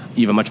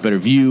 You have a much better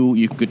view.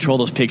 You can control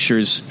those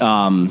pictures.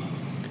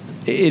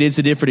 It is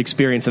a different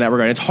experience in that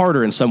regard. It's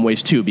harder in some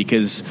ways too,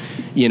 because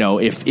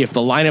if the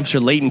lineups are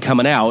late and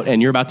coming out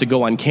and you're about to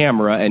go on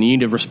camera and you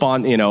need to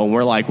respond,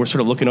 we're sort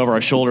of looking over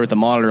our shoulder at the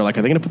monitor like,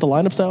 are they going to put the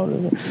lineups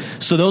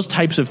out? So those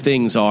types of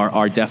things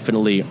are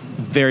definitely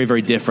very,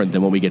 very different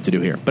than what we get to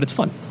do here. But it's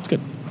fun. It's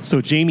good.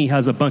 So Jamie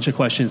has a bunch of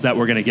questions that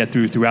we're going to get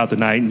throughout the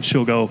night, and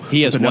she'll go.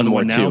 He has one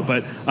more now, too.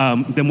 But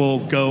then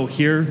we'll go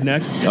here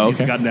next. Okay. He's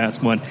forgotten to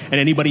ask one, and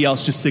anybody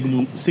else just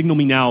signal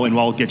me now, and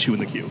I'll get you in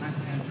the queue.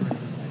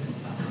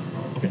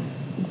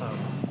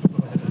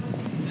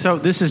 So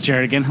this is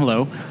Jared again.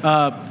 Hello.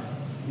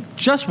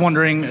 Just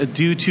wondering,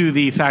 due to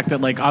the fact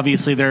that,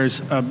 obviously there's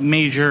a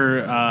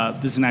major,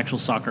 this is an actual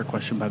soccer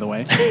question, by the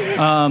way,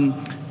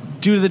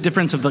 due to the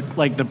difference of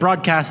the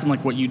broadcast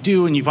and what you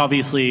do, and you've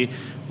obviously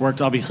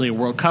worked a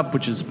World Cup,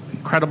 which is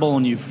incredible,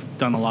 and you've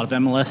done a lot of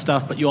MLS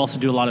stuff, but you also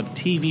do a lot of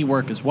TV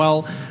work as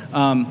well.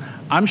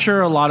 I'm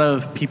sure a lot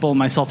of people,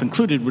 myself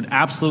included, would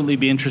absolutely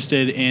be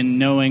interested in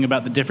knowing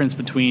about the difference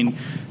between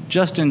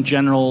just in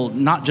general,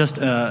 not just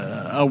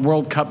a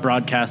World Cup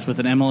broadcast with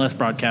an MLS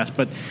broadcast,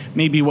 but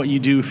maybe what you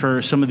do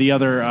for some of the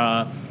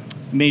other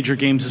major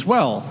games as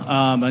well,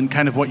 and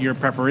kind of what your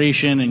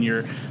preparation and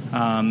your,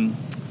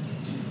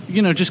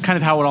 just kind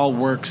of how it all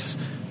works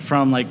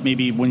from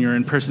maybe when you're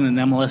in person in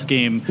an MLS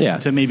game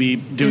to maybe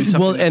doing something.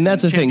 Well, and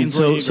that's the thing.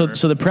 So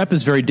the prep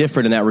is very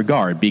different in that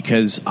regard,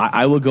 because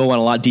I will go on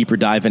a lot deeper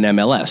dive in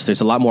MLS.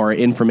 There's a lot more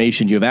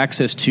information you have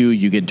access to.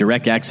 You get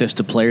direct access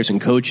to players and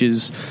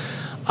coaches.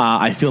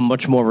 I feel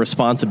much more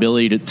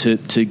responsibility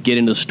to get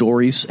into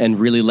stories and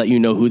really let you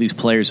know who these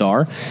players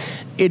are.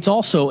 It's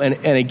also,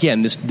 and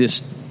again,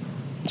 this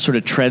sort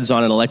of treads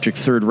on an electric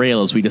third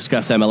rail as we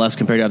discuss MLS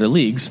compared to other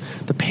leagues.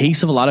 The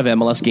pace of a lot of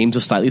MLS games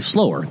is slightly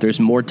slower. There's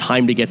more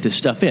time to get this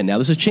stuff in. Now,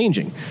 this is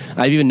changing.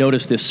 I've even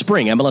noticed this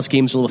spring, MLS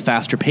games are a little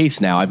faster pace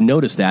now. I've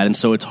noticed that, and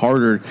so it's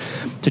harder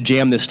to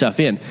jam this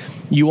stuff in.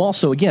 You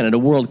also, again, at a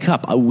World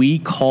Cup, we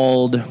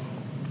called...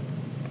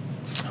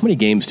 How many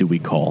games did we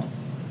call?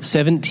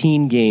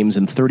 17 games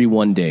in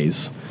 31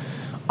 days.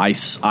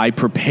 I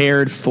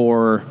prepared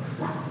for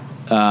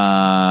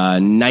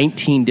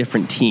 19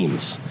 different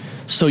teams.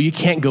 So you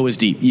can't go as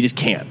deep. You just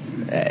can't.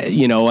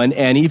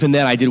 And even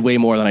then I did way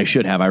more than I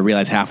should have. I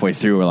realized halfway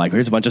through,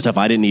 here's a bunch of stuff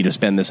I didn't need to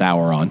spend this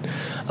hour on.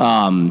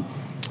 And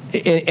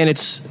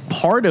it's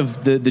part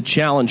of the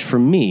challenge for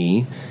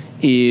me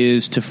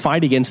is to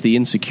fight against the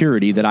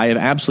insecurity that I have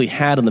absolutely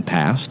had in the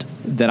past,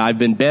 that I've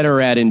been better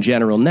at in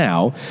general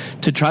now,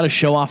 to try to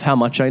show off how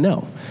much I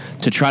know.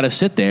 To try to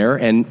sit there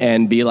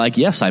and be like,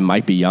 yes, I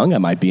might be young, I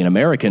might be an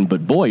American,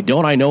 but boy,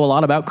 don't I know a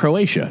lot about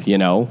Croatia, you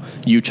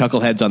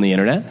chuckleheads on the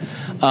internet.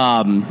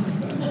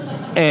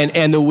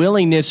 And the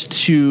willingness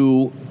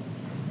to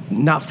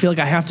not feel like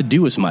I have to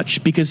do as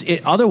much, because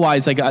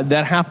otherwise, like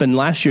that happened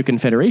last year,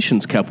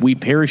 Confederations Cup. We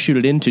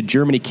parachuted into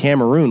Germany,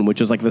 Cameroon, which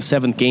was like the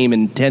 7th game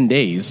in 10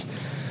 days.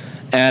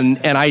 And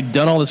I'd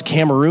done all this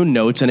Cameroon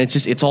notes, and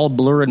it's all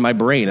blurred in my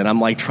brain. And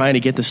I'm like trying to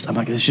get this. I'm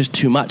like, it's just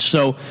too much.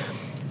 So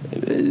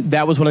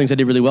that was one of the things I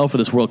did really well for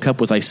this World Cup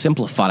was I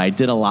simplified. I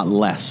did a lot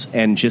less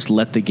and just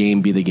let the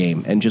game be the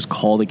game and just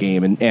call the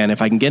game. And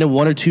if I can get in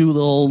one or two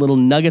little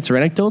nuggets or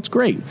anecdotes,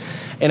 great.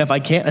 And if I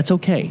can't, that's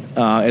okay.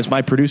 As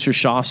my producer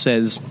Shaw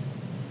says,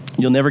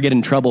 you'll never get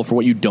in trouble for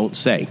what you don't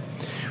say.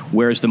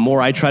 Whereas the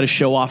more I try to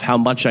show off how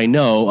much I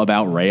know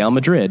about Real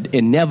Madrid,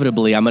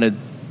 inevitably I'm going to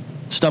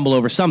stumble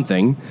over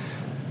something,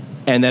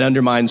 and that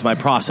undermines my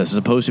process, as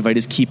opposed to if I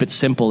just keep it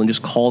simple and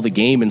just call the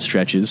game in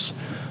stretches.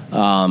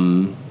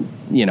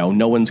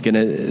 No one's going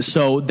to...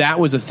 So that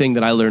was a thing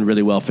that I learned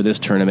really well for this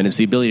tournament, is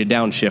the ability to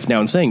downshift.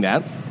 Now, in saying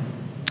that,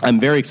 I'm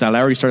very excited. I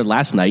already started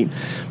last night.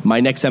 My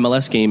next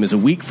MLS game is a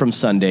week from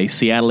Sunday,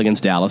 Seattle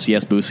against Dallas.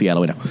 Yes, boo,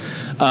 Seattle, we know.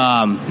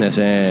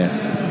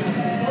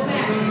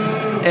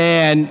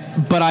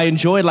 But I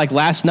enjoyed, like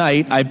last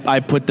night, I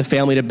put the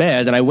family to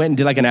bed, and I went and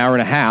did like an hour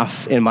and a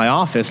half in my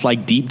office,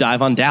 like deep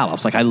dive on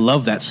Dallas. Like I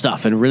love that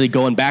stuff, and really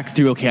going back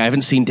through, okay, I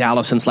haven't seen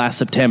Dallas since last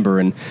September,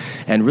 and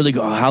really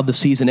go, how'd the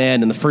season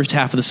end, and the first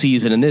half of the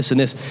season, and this.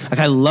 Like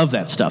I love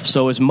that stuff.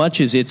 So as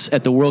much as it's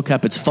at the World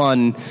Cup, it's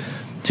fun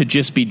to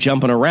just be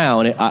jumping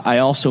around, I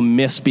also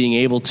miss being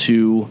able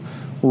to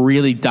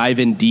really dive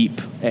in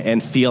deep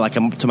and feel like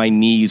I'm up to my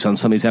knees on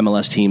some of these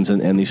MLS teams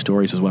and these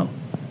stories as well.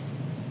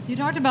 You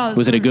talked about...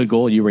 Was it a good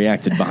goal? You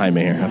reacted behind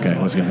me here. Okay,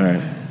 it was good. All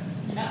right.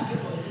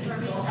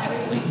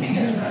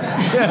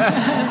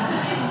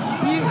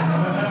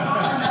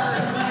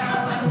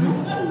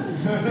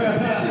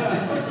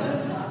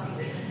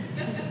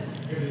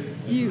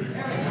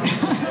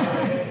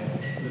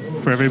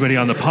 For everybody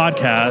on the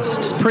podcast,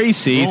 it's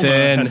preseason.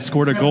 Roma has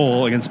scored a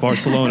goal against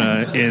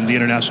Barcelona in the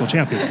International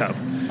Champions Cup.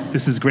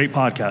 This is great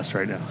podcast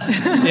right now.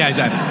 Yeah,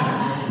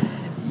 exactly.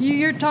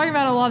 You're talking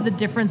about a lot of the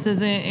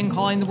differences in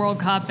calling the World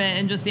Cup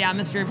and just the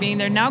atmosphere being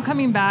there. Now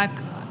coming back,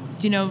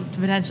 to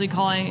potentially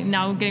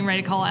getting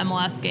ready to call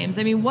MLS games.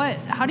 I mean,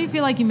 how do you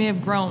feel like you may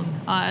have grown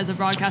as a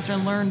broadcaster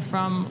and learned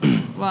from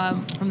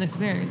this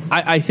experience?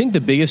 I think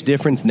the biggest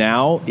difference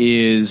now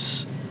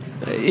is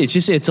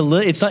it's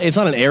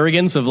not an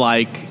arrogance of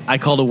like, I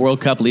called a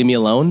World Cup, leave me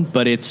alone,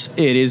 but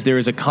there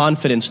is a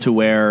confidence to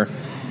where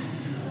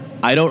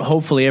I don't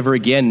hopefully ever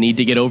again need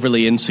to get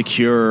overly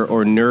insecure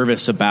or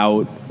nervous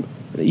about.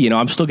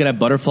 I'm still going to have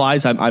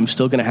butterflies. I'm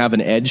still going to have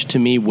an edge to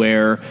me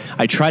where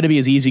I try to be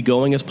as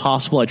easygoing as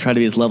possible. I try to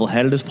be as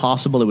level-headed as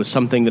possible. It was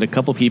something that a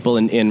couple people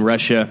in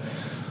Russia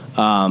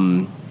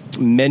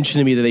mentioned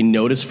to me that they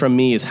noticed from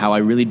me, is how I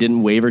really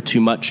didn't waver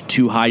too much,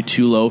 too high,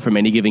 too low from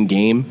any given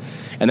game.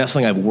 And that's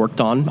something I've worked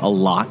on a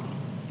lot.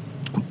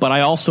 But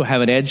I also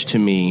have an edge to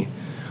me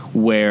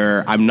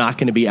where I'm not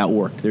going to be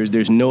outworked.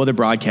 There's no other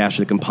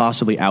broadcaster that can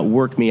possibly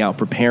outwork me,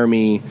 outprepare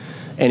me,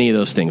 any of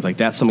those things. Like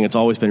that's something that's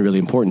always been really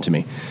important to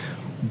me.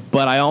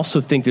 But I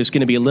also think there's going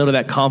to be a little of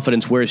that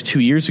confidence, whereas 2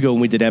 years ago when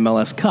we did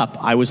MLS Cup,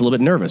 I was a little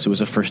bit nervous. It was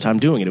the first time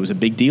doing it. It was a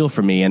big deal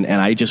for me, and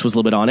I just was a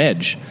little bit on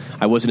edge.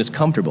 I wasn't as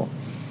comfortable.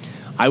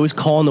 I was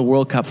calling the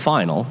World Cup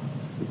final,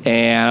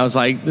 and I was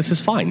like, this is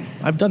fine.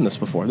 I've done this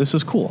before. This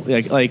is cool.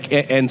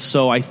 And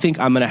so I think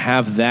I'm going to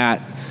have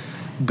that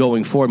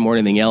going forward more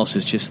than anything else,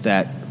 is just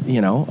that,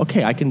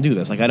 okay, I can do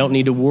this. Like I don't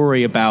need to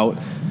worry about...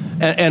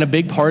 And a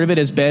big part of it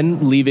has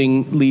been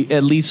leaving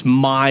at least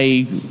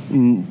my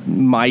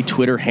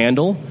Twitter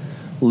handle,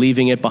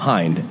 leaving it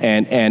behind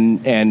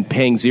and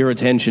paying zero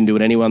attention to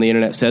what anyone on the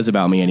internet says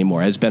about me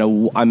anymore.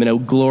 I'm in a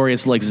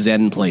glorious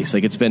Zen place.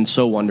 Like it's been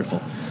so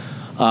wonderful.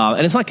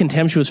 And it's not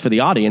contemptuous for the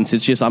audience.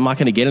 It's just I'm not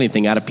going to get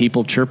anything out of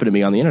people chirping at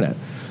me on the internet.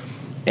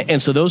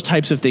 And so those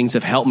types of things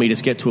have helped me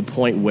just get to a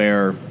point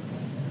where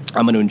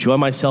I'm going to enjoy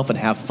myself and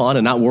have fun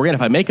and not worry. And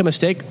if I make a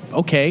mistake,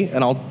 okay,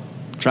 and I'll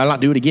try to not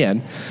do it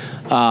again.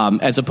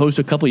 As opposed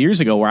to a couple of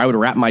years ago where I would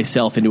wrap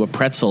myself into a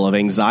pretzel of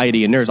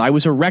anxiety and nerves. I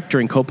was a wreck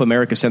during Copa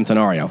America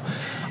Centenario.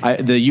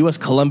 The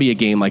U.S.-Colombia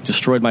game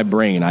destroyed my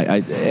brain.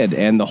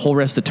 And the whole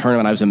rest of the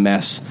tournament, I was a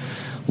mess.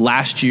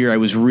 Last year, I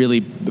was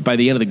really, by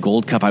the end of the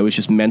Gold Cup, I was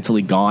just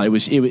mentally gone.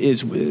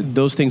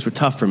 Those things were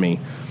tough for me.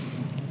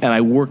 And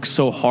I worked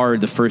so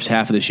hard the first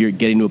half of this year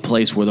getting to a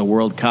place where the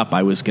World Cup,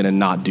 I was going to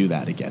not do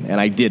that again.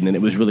 And I didn't, and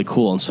it was really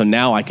cool. And so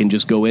now I can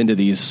just go into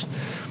these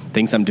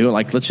things I'm doing,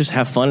 let's just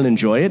have fun and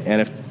enjoy it.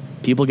 And if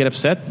people get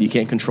upset, you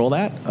can't control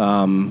that.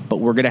 But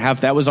we're going to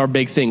have, that was our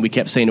big thing we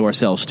kept saying to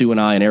ourselves, Stu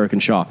and I and Eric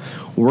and Shaw,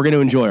 we're going to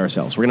enjoy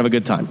ourselves. We're going to have a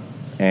good time.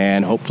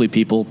 And hopefully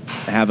people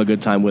have a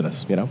good time with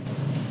us,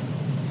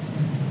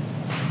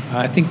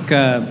 I think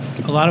a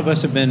lot of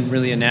us have been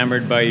really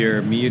enamored by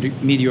your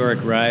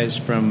meteoric rise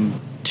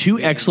from...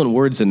 2 excellent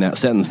words in that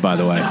sentence, by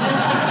the way.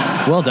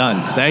 Well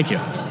done. Thank you.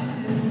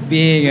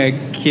 Being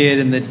a kid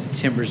in the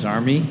Timbers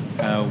Army,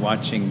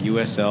 watching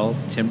USL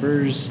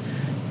Timbers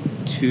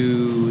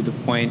to the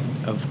point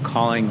of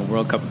calling a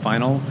World Cup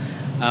final,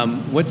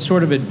 what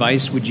sort of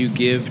advice would you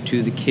give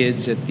to the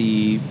kids at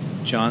the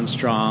John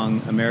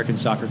Strong, American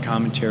Soccer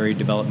Commentary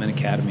Development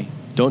Academy.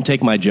 Don't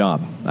take my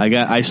job.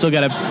 I still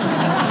got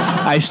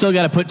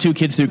to put 2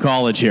 kids through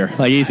college here,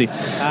 like easy.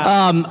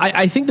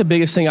 I think the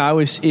biggest thing I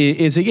always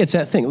is it's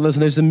that thing. Listen,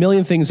 there's a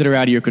million things that are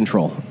out of your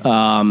control.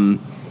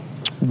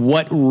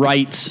 What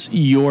rights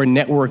your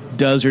network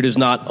does or does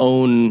not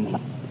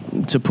own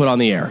to put on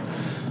the air,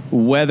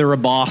 whether a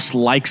boss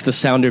likes the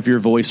sound of your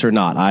voice or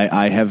not.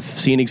 I have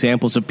seen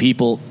examples of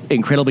people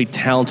incredibly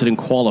talented and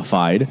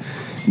qualified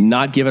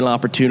not given an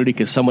opportunity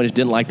because someone just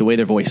didn't like the way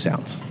their voice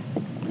sounds.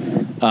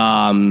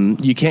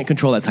 You can't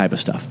control that type of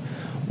stuff.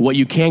 What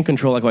you can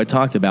control, like what I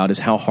talked about, is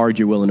how hard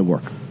you're willing to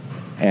work.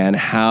 And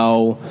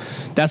how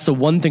that's the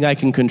one thing I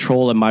can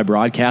control in my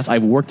broadcast.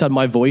 I've worked on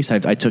my voice.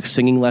 I took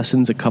singing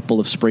lessons a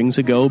couple of springs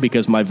ago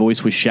because my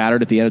voice was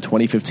shattered at the end of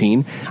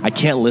 2015. I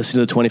can't listen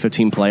to the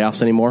 2015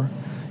 playoffs anymore.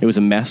 It was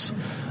a mess.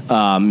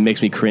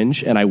 Makes me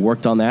cringe, and I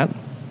worked on that.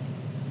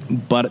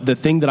 But the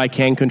thing that I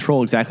can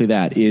control, exactly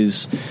that,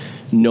 is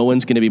no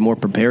one's going to be more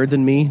prepared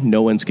than me.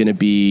 No one's going to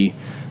be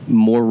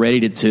more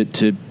ready to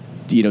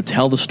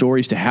tell the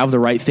stories, to have the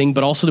right thing,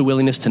 but also the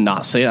willingness to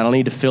not say it. I don't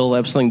need to fill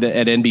up something that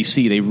at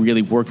NBC they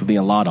really worked with me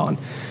a lot on.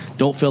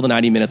 Don't fill the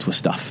 90 minutes with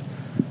stuff.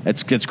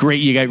 It's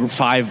great. You got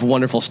 5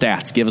 wonderful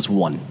stats. Give us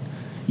 1.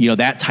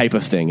 That type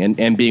of thing,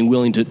 and being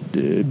willing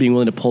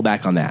to pull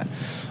back on that.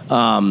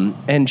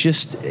 And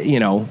just,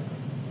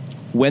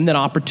 when that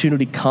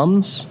opportunity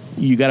comes,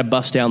 you got to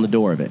bust down the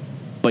door of it.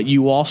 But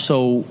you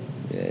also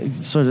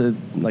sort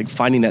of like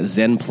finding that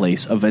Zen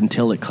place of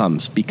until it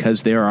comes,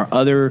 because there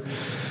are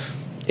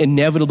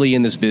inevitably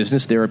in this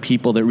business, there are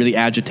people that really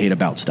agitate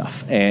about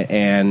stuff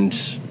and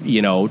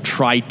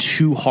try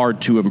too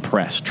hard to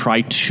impress, try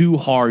too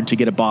hard to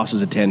get a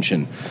boss's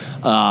attention.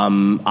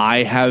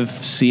 I have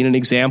seen an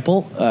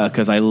example,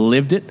 because I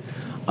lived it,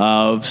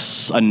 of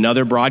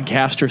another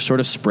broadcaster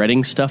sort of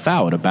spreading stuff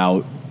out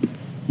about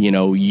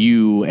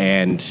you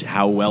and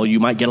how well you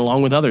might get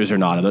along with others or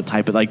not, or the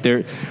type of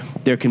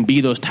there can be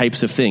those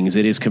types of things.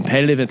 It is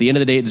competitive. At the end of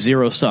the day, it's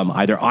zero sum.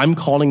 Either I'm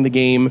calling the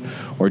game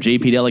or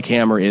JP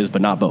Dellacamera is,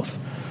 but not both.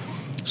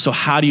 So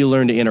how do you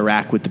learn to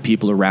interact with the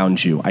people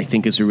around you, I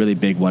think, is a really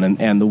big one.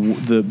 And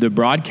the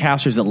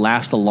broadcasters that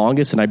last the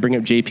longest, and I bring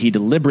up JP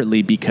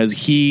deliberately because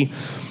he,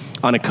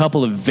 on a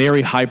couple of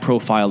very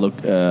high-profile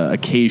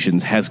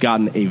occasions, has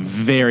gotten a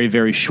very,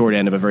 very short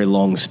end of a very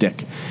long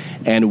stick.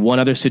 And one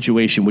other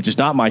situation, which is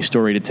not my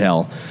story to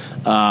tell,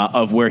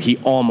 of where he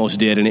almost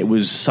did, and it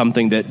was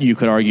something that you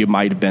could argue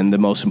might have been the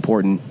most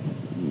important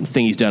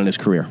thing he's done in his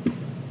career.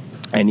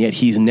 And yet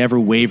he's never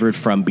wavered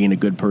from being a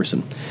good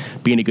person,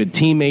 being a good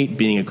teammate,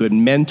 being a good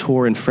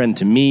mentor and friend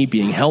to me,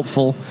 being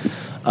helpful.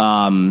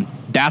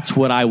 That's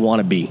what I want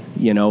to be,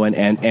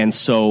 and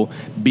so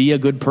be a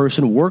good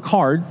person, work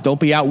hard, don't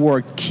be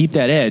outworked, keep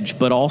that edge,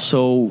 but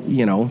also,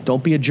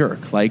 don't be a jerk,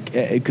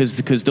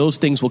 because those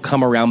things will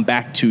come around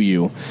back to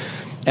you.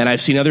 And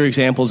I've seen other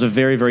examples of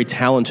very, very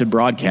talented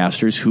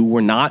broadcasters who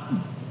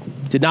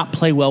did not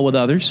play well with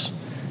others,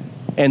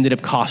 ended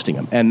up costing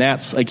them. And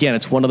that's, again,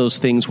 it's one of those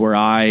things where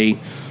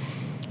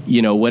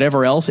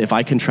whatever else, if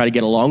I can try to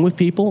get along with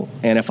people,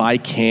 and if I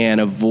can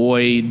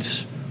avoid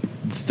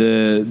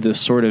the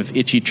sort of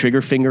itchy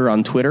trigger finger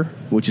on Twitter,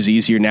 which is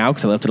easier now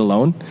because I left it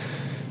alone,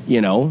 you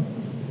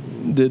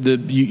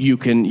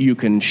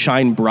can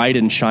shine bright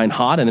and shine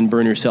hot and then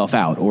burn yourself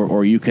out,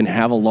 or you can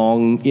have a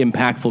long,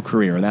 impactful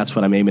career, and that's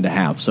what I'm aiming to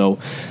have. So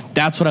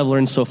that's what I've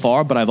learned so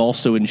far, but I've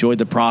also enjoyed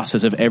the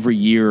process of every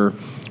year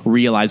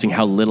realizing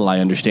how little I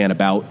understand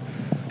about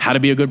how to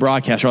be a good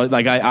broadcaster. I'm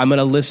going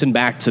to listen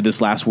back to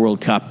this last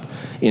World Cup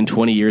in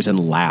 20 years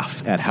and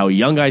laugh at how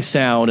young I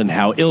sound and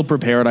how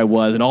ill-prepared I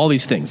was and all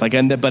these things.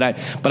 But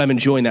I'm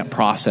enjoying that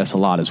process a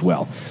lot as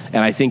well.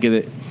 And I think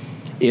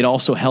it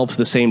also helps at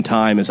the same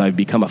time as I've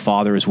become a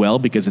father as well,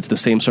 because it's the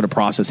same sort of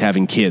process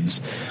having kids.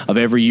 Of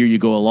every year you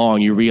go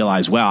along, you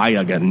realize, wow,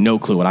 I got no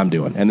clue what I'm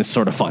doing. And it's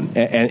sort of fun.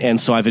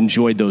 And so I've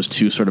enjoyed those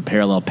two sort of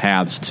parallel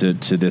paths to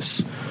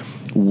this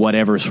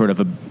whatever sort of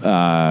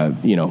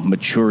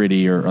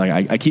maturity, or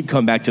I keep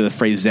coming back to the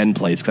phrase Zen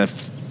place because I've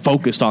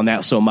focused on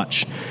that so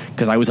much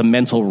because I was a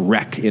mental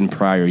wreck in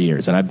prior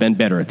years, and I've been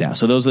better at that.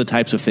 So those are the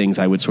types of things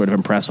I would sort of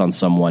impress on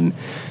someone,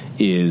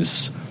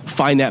 is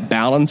find that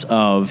balance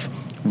of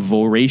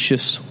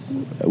voracious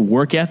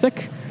work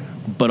ethic,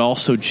 but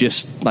also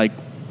just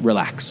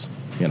relax,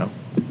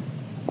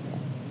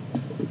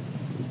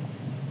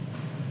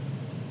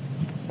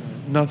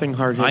 Nothing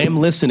hard hitting. I am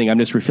listening. I'm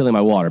just refilling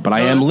my water, but I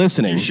am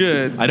listening. You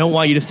should. I don't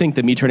want you to think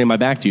that me turning my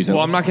back to you.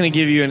 Well, I'm not going to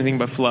give you anything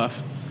but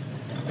fluff,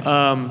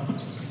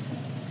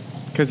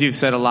 because you've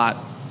said a lot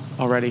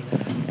already.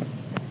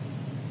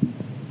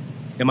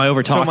 Am I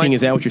over talking?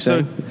 Is that what you're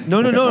saying?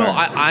 No.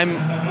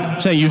 I'm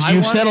saying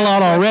you've said a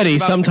lot already.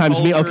 Sometimes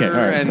me. Okay, all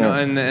right.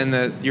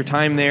 And your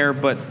time there,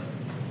 but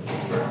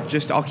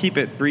just I'll keep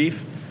it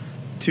brief.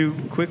 2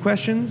 quick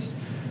questions.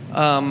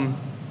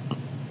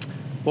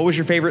 What was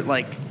your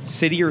favorite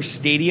city or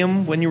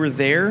stadium when you were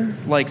there?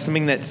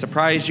 Something that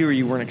surprised you or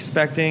you weren't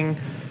expecting?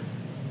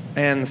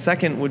 And the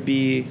second would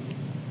be,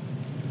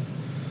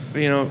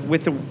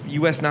 with the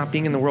U.S. not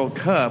being in the World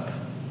Cup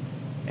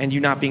and you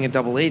not being a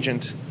double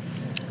agent.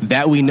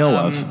 That we know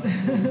of.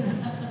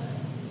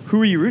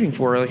 Who are you rooting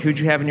for? Like, who'd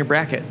you have in your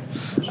bracket?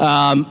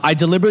 I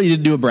deliberately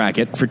didn't do a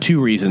bracket for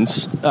 2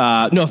 reasons.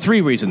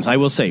 3 reasons, I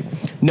will say.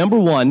 Number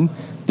one,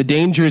 the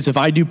danger is if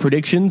I do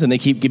predictions and they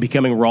keep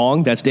becoming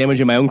wrong, that's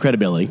damaging my own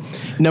credibility.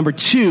 Number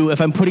 2,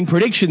 if I'm putting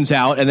predictions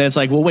out and then it's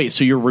like, well, wait,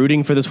 so you're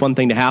rooting for this one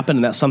thing to happen?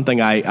 And that's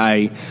something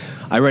I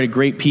read a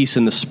great piece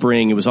in the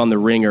spring. It was on The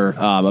Ringer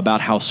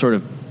about how sort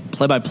of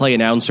play-by-play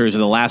announcers are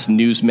the last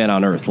newsmen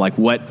on earth. Like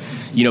what,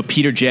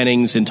 Peter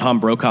Jennings and Tom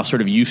Brokaw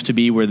sort of used to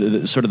be, where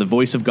the sort of the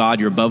voice of God,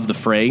 you're above the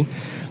fray.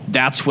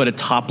 That's what a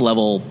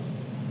top-level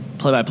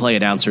play-by-play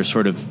announcer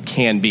sort of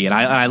can be. And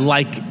I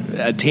like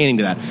attaining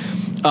to that.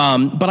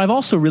 But I've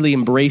also really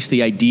embraced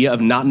the idea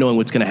of not knowing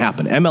what's going to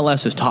happen.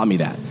 MLS has taught me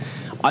that.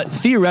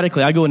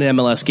 Theoretically, I go into an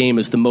MLS game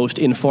as the most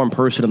informed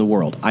person in the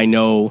world. I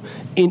know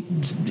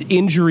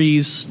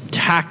injuries,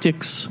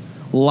 tactics,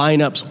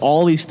 lineups,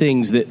 all these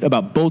things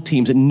about both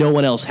teams that no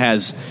one else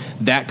has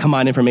that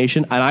combined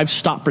information, and I've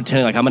stopped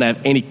pretending like I'm going to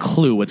have any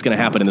clue what's going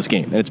to happen in this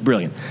game, and it's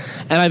brilliant.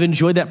 And I've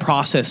enjoyed that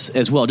process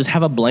as well. Just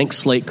have a blank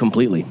slate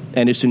completely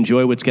and just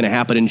enjoy what's going to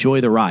happen,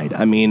 enjoy the ride.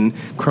 I mean,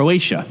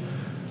 Croatia,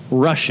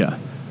 Russia,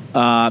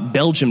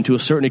 Belgium to a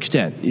certain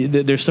extent.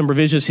 There's some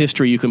revisionist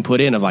history you can put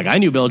in of like, I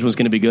knew Belgium was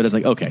going to be good. It's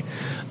like, okay.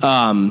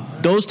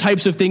 Those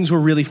types of things were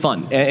really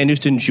fun, and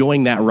just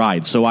enjoying that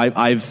ride. So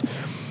I've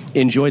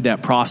enjoyed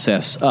that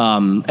process.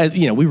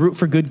 We root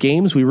for good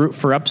games. We root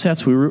for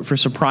upsets. We root for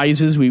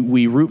surprises.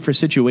 We root for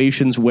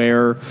situations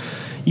where,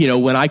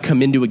 when I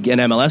come into an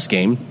MLS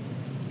game,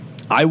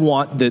 I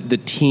want the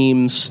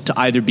teams to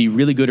either be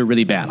really good or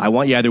really bad. I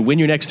want you either win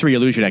your next 3 or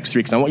lose your next 3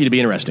 because I want you to be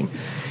interesting.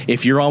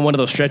 If you're on one of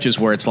those stretches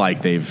where it's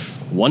like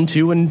they've won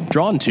 2 and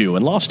drawn 2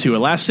 and lost 2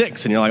 and last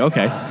 6, and you're like,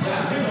 okay.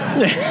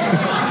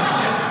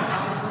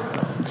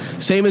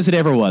 Same as it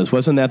ever was.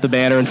 Wasn't that the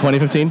banner in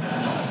 2015?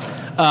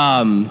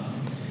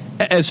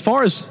 As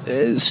far as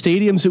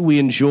stadiums that we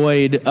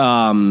enjoyed,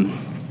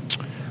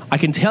 I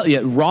can tell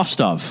you,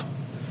 Rostov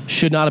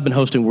should not have been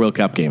hosting World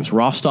Cup games.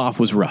 Rostov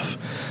was rough.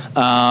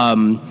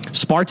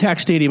 Spartak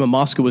Stadium in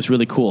Moscow was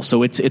really cool.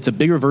 So it's a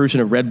bigger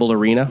version of Red Bull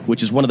Arena,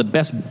 which is one of the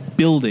best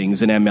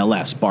buildings in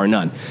MLS, bar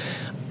none.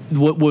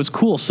 What was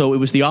cool, so it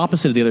was the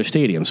opposite of the other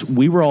stadiums.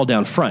 We were all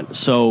down front.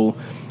 So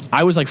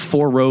I was like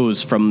 4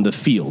 rows from the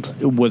field.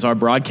 It was our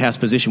broadcast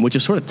position, which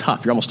is sort of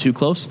tough. You're almost too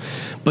close.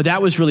 But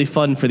that was really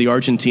fun for the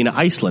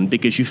Argentina-Iceland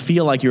because you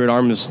feel like you're at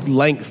arm's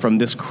length from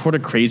this sort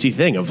of crazy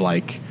thing of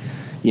like,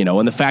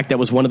 and the fact that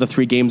was one of the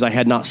 3 games I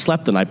had not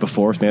slept the night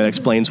before. So maybe that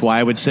explains why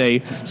I would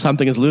say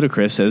something as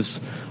ludicrous as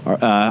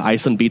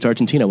Iceland beats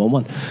Argentina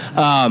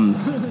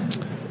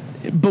 1-1.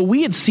 But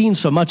we had seen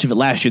so much of it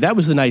last year. That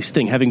was the nice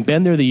thing, having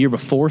been there the year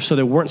before, so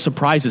there weren't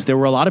surprises. There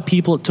were a lot of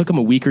people, it took them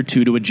a week or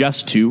 2 to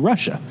adjust to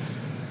Russia.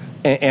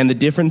 And the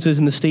differences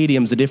in the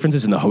stadiums, the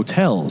differences in the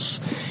hotels,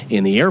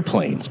 in the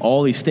airplanes,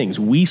 all these things.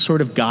 We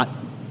sort of got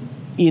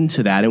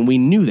into that, and we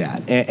knew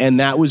that. And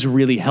that was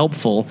really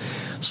helpful.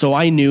 So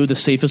I knew the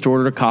safest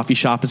order at a coffee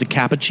shop is a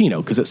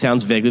cappuccino, because it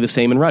sounds vaguely the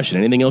same in Russian.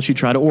 Anything else you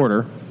try to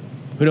order,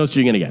 who knows what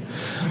you're going to get.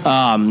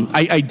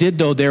 I did,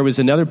 though, there was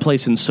another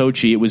place in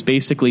Sochi. It was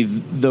basically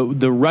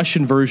the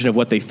Russian version of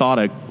what they thought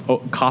a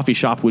coffee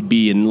shop would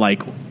be in,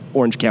 like,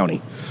 Orange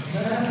County.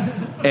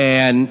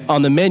 And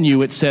on the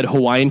menu, it said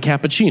Hawaiian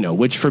cappuccino,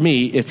 which for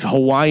me, if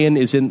Hawaiian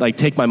is in, like,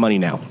 take my money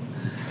now.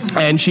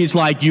 And she's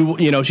like,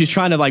 she's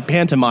trying to, like,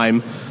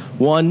 pantomime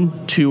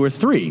 1, 2, or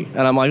 3.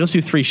 And I'm like, let's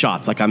do 3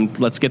 shots. Like,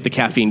 let's get the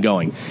caffeine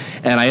going.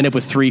 And I end up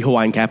with 3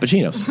 Hawaiian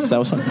cappuccinos. So that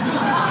was fun.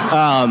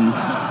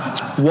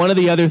 One of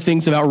the other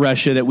things about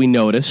Russia that we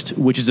noticed,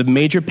 which is a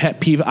major pet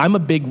peeve, I'm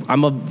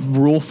a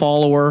rule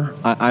follower.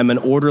 I'm an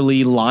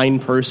orderly line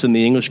person.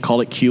 The English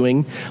call it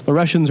queuing. The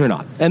Russians are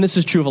not. And this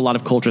is true of a lot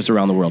of cultures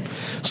around the world.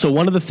 So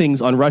one of the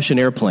things on Russian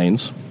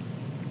airplanes,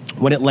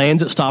 when it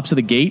lands, it stops at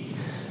the gate,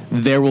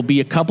 there will be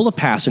a couple of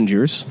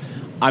passengers.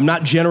 I'm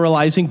not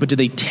generalizing, but do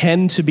they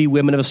tend to be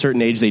women of a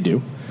certain age? They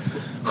do.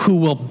 Who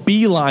will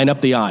beeline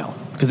up the aisle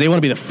because they want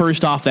to be the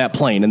first off that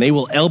plane, and they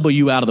will elbow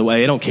you out of the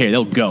way. They don't care.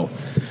 They'll go.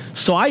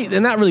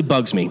 And that really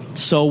bugs me.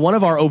 So one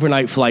of our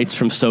overnight flights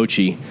from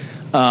Sochi,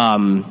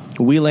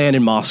 we land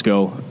in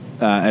Moscow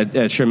at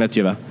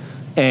Sheremetyevo,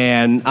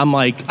 and I'm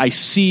like,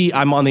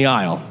 I'm on the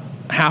aisle,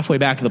 halfway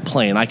back of the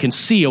plane. I can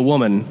see a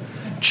woman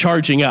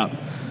charging up.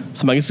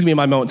 So I'm like, this is going to be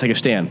my moment to take a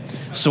stand.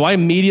 So I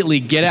immediately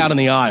get out in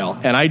the aisle,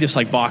 and I just,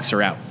 like, box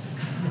her out.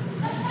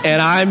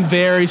 And I'm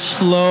very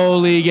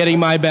slowly getting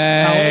my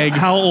bag.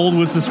 How old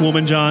was this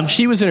woman, John?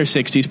 She was in her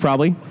 60s,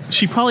 probably.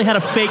 She probably had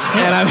a fake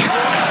hip.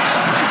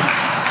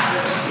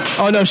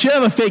 Oh, no, she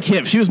didn't have a fake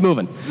hip. She was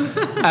moving.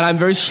 And I'm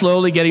very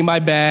slowly getting my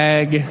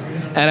bag,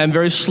 and I'm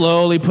very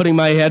slowly putting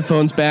my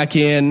headphones back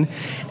in.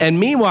 And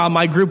meanwhile,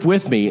 my group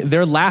with me,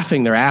 they're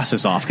laughing their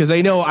asses off because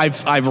they know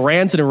I've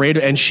ranted and raved,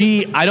 and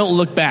I don't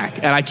look back,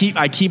 and I keep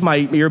my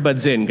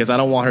earbuds in because I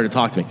don't want her to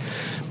talk to me.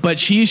 But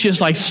she's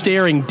just like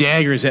staring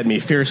daggers at me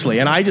fiercely,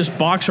 and I just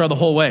box her the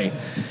whole way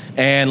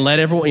and let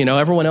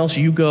everyone else,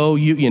 you go,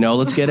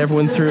 let's get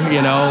everyone through,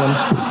 And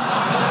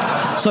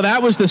So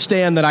that was the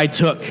stand that I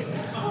took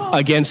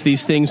against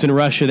these things in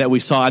Russia that we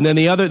saw. And then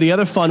the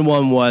other fun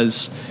one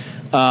was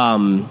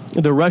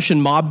the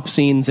Russian mob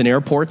scenes in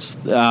airports.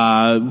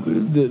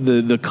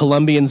 The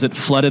Colombians that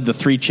flooded the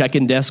 3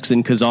 check-in desks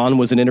in Kazan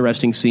was an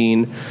interesting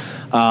scene.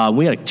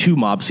 We had 2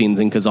 mob scenes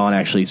in Kazan,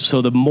 actually.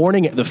 So the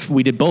morning,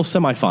 we did both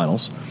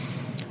semifinals.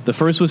 The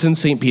first was in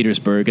St.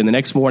 Petersburg, and the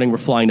next morning we're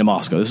flying to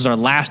Moscow. This is our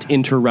last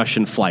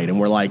inter-Russian flight, and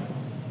we're like,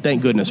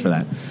 thank goodness for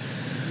that.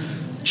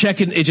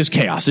 Check-in, it's just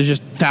chaos. There's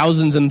just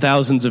thousands and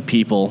thousands of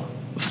people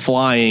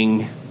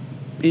flying,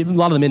 a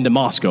lot of them into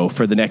Moscow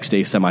for the next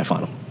day's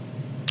semifinal.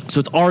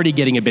 So it's already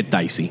getting a bit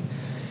dicey.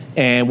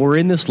 And we're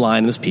in this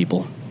line, this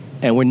people,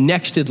 and we're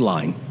next in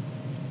line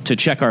to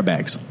check our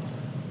bags.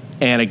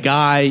 And a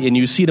guy, and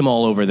you see them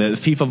all over, the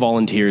FIFA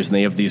volunteers, and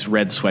they have these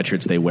red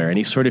sweatshirts they wear. And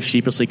he sort of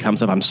sheepishly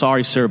comes up, I'm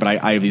sorry, sir, but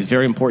I have these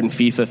very important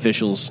FIFA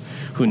officials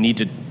who need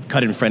to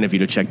cut in front of you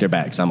to check their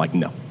bags. I'm like,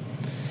 no.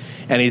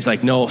 And he's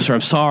like, no, sir,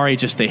 I'm sorry,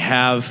 just they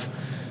have,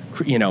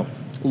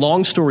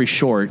 long story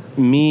short,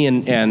 me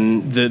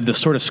and the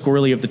sort of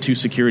squirrely of the 2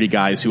 security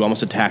guys who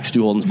almost attacked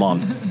Stu Holden's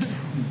mom,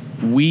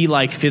 we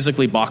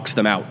physically boxed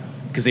them out.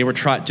 Because they were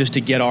trying just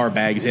to get our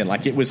bags in.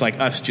 It was like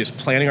us just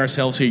planning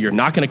ourselves here. You're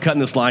not going to cut in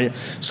this line.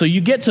 So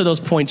you get to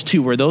those points,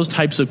 too, where those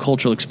types of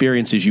cultural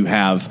experiences you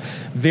have,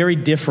 very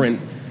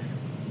different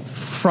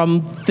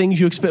from things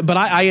you expect. But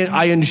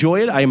I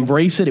enjoy it. I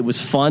embrace it. It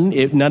was fun.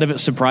 None of it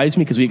surprised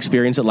me because we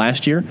experienced it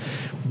last year.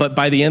 But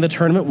by the end of the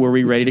tournament, were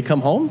we ready to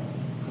come home?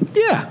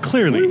 Yeah.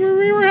 Clearly.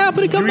 We were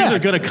happy to come back. You're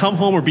either going to come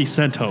home or be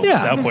sent home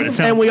at that point.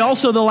 And we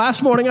also, the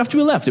last morning after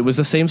we left, it was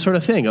the same sort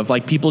of thing of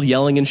people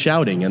yelling and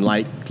shouting and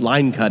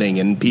line cutting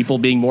and people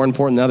being more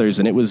important than others.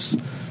 And it was,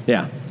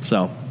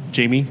 so.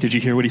 Jamie, did you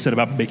hear what he said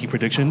about making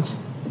predictions?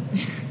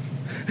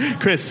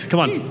 Chris, come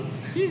on.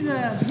 He's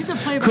a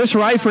play-by-play. Chris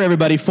Reifer,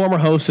 everybody, former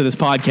host of this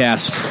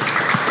podcast,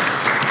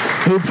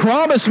 who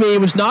promised me he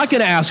was not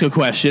going to ask a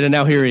question, and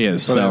now here he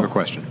is. But I have a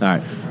question. All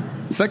right.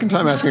 Second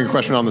time asking a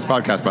question on this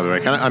podcast, by the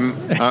way.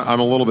 I'm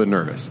a little bit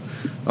nervous.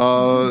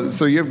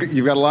 So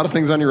you've got a lot of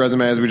things on your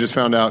resume, as we just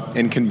found out.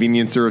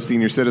 Inconveniencer of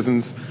senior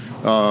citizens.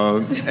 She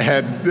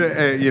had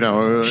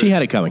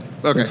it coming.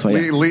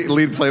 Okay.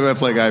 Lead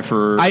play-by-play guy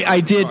for. I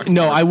did. Fox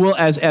No, Sports. I will.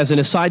 As an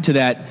aside to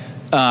that.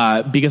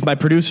 Because my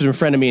producer's in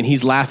front of me and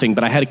he's laughing,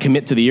 but I had to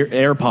commit to the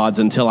AirPods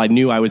until I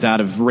knew I was out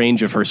of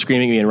range of her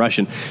screaming at me in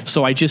Russian.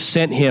 So I just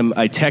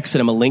I texted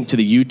him a link to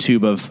the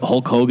YouTube of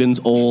Hulk Hogan's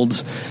old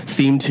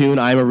theme tune,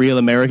 I'm a Real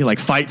American,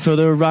 fight for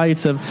the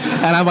rights of...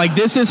 And I'm like,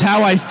 this is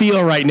how I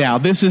feel right now.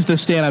 This is the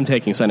stand I'm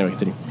taking. So anyway,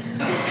 continue.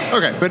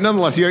 Okay, but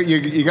nonetheless,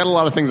 you got a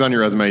lot of things on your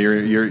resume.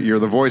 You're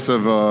the voice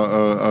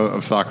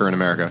of soccer in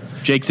America.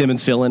 Jake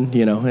Simmons fill-in,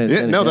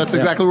 that's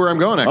exactly where I'm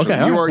going. Actually,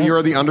 Okay, you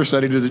are the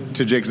understudy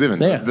to Jake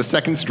Simmons, the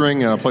second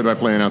string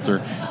play-by-play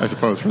announcer, I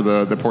suppose, for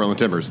the Portland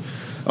Timbers.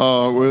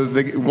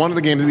 One of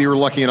the games that you were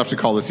lucky enough to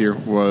call this year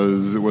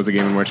was a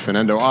game in which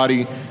Fernando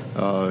Adi,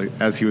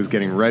 as he was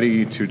getting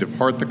ready to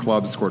depart the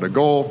club, scored a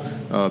goal,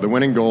 the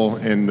winning goal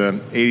in the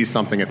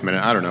 80-somethingth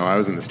minute. I don't know. I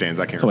was in the stands.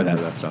 I can't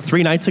remember that stuff.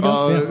 3 nights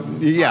ago?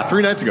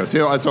 3 nights ago.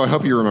 So I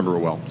hope you remember it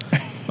well.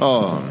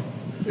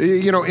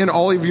 In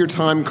all of your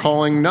time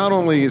calling not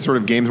only sort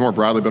of games more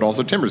broadly, but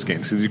also Timbers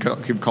games,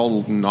 because you've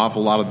called an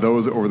awful lot of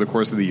those over the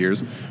course of the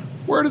years.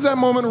 Where does that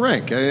moment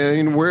rank? I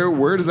mean,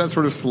 where does that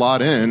sort of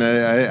slot in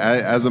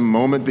as a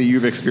moment that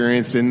you've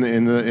experienced in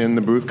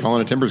the booth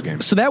calling a Timbers game?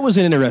 So that was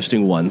an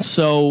interesting one.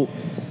 So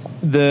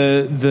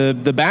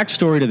the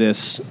backstory to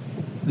this,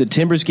 the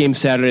Timbers game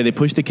Saturday, they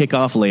pushed the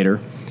kickoff later.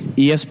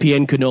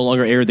 ESPN could no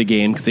longer air the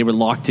game because they were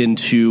locked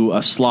into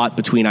a slot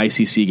between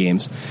ICC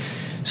games.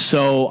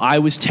 So I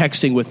was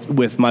texting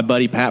with my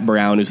buddy Pat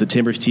Brown, who's the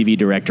Timbers TV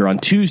director, on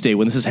Tuesday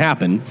when this has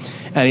happened,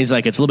 and he's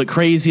like, it's a little bit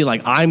crazy,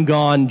 I'm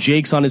gone,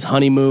 Jake's on his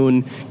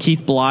honeymoon,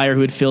 Keith Blyer,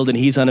 who had filled in,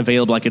 he's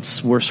unavailable,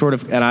 we're sort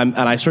of, and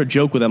I sort of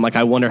joke with him,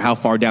 I wonder how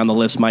far down the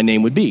list my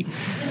name would be.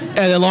 And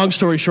then long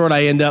story short,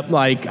 I end up,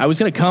 I was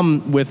going to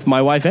come with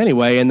my wife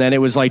anyway, and then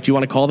it was do you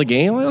want to call the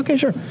game? I'm like, okay,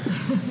 sure.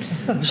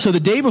 So the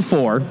day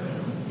before,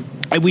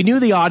 we knew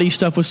the Audi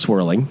stuff was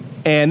swirling.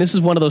 And this is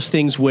one of those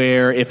things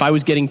where if I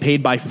was getting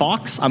paid by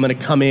Fox, I'm going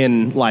to come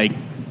in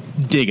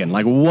digging,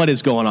 what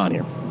is going on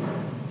here?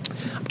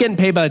 I'm getting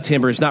paid by the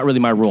Timbers, not really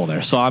my role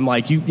there. So I'm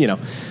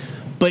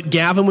But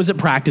Gavin was at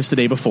practice the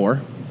day before,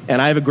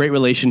 and I have a great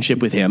relationship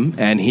with him.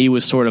 And he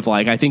was sort of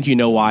I think you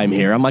know why I'm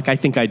here. I'm I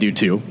think I do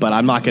too, but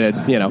I'm not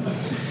going to,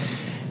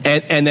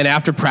 And then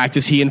after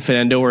practice, he and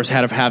Fernando were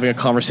having a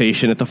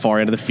conversation at the far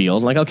end of the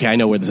field. Okay, I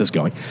know where this is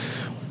going.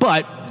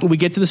 But we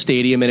get to the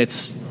stadium, and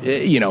it's,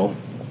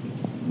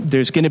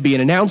 there's going to be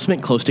an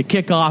announcement close to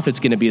kickoff. It's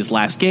going to be his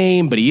last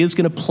game, but he is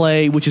going to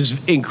play, which is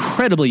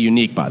incredibly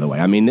unique, by the way.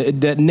 I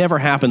mean, that never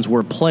happens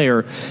where a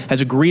player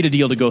has agreed a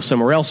deal to go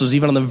somewhere else, is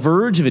even on the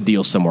verge of a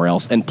deal somewhere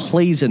else, and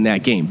plays in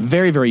that game.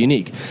 Very, very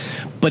unique.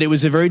 But it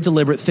was a very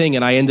deliberate thing,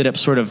 and I ended up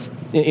sort of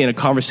in a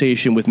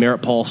conversation with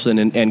Merritt Paulson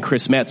and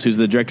Chris Metz, who's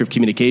the director of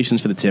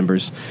communications for the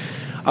Timbers,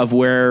 of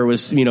where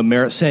was,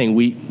 Merritt saying,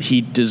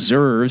 he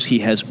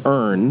has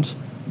earned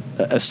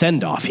a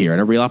send-off here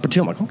and a real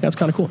opportunity. I'm okay, that's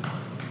kind of cool.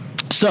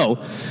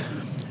 So,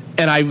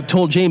 and I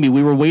told Jamie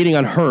we were waiting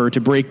on her to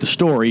break the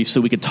story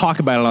so we could talk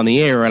about it on the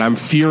air, and I'm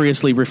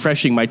furiously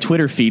refreshing my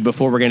Twitter feed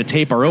before we're going to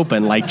tape our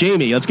open. Like,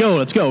 Jamie, let's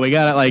go. We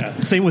got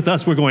it. Same with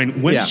us. We're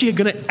going, when is she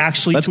going to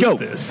actually tweet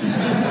this?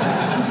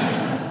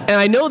 And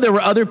I know there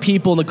were other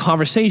people in the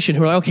conversation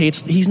who were like, okay,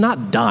 he's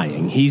not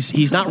dying.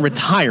 He's not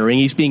retiring.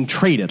 He's being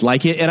traded.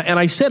 And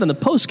I said in the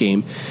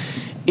postgame,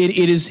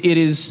 it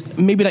is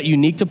maybe not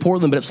unique to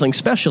Portland, but it's something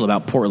special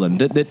about Portland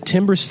that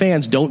Timbers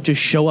fans don't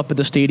just show up at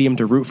the stadium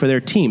to root for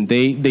their team.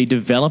 They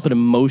develop an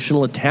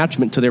emotional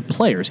attachment to their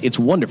players. It's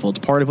wonderful. It's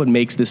part of what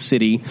makes this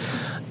city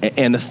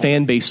and the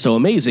fan base so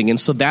amazing. And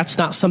so that's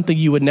not something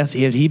you would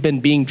necessarily. Had he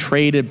been being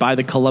traded by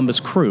the Columbus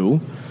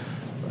Crew,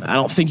 I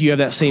don't think you have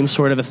that same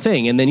sort of a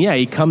thing. And then,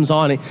 he comes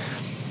on.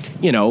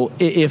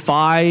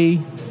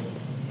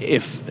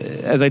 If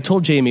as I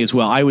told Jamie as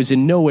well, I was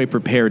in no way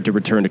prepared to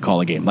return to call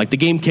a game. Like, the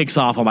game kicks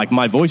off, I'm like,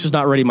 my voice is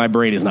not ready, my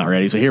brain is not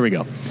ready, so here we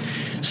go.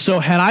 So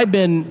had I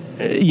been,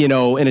 in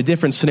a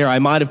different scenario, I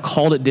might have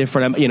called it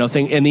different,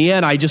 In the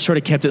end, I just sort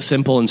of kept it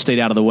simple and stayed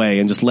out of the way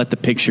and just let the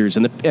pictures,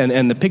 and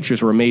the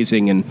pictures were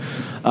amazing. And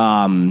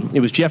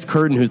it was Jeff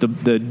Curtin, who's the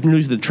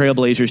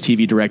Trailblazers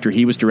TV director.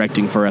 He was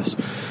directing for us.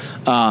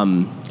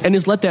 And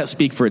just let that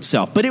speak for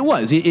itself. But it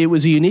was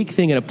a unique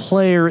thing, and a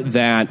player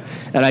that,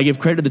 and I give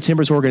credit to the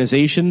Timbers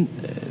organization,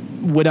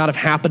 would not have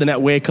happened in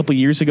that way a couple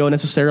years ago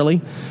necessarily,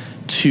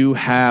 to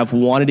have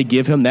wanted to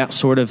give him that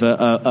sort of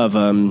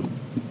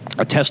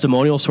a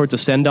testimonial sorts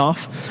of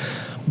send-off.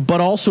 But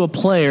also a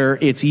player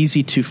it's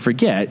easy to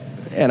forget,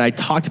 and I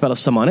talked about it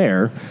some on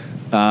air,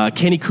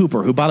 Kenny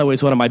Cooper, who, by the way,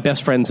 is one of my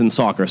best friends in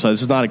soccer, so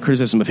this is not a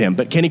criticism of him,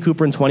 but Kenny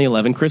Cooper in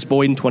 2011, Chris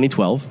Boyd in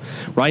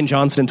 2012, Ryan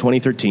Johnson in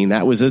 2013,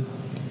 that was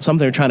something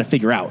they're trying to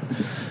figure out.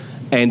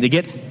 And to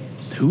get,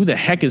 who the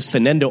heck is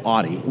Fernando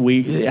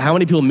Adi? How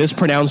many people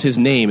mispronounce his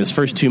name his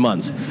first 2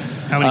 months?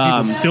 How many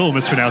people still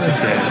mispronounce his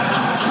name?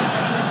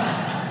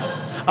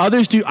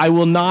 Others do. I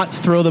will not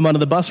throw them under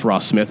the bus,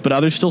 Ross Smith, but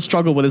others still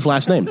struggle with his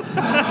last name.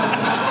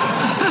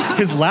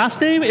 His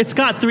last name? It's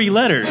got 3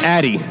 letters.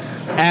 Addy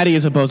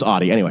as opposed to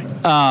Audi. Anyway,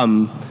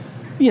 what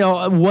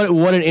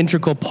an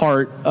integral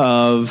part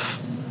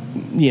of,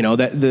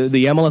 that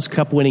the MLS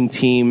Cup winning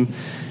team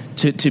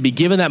to be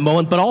given that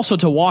moment, but also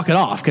to walk it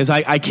off, because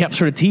I kept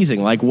sort of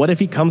teasing, like, what if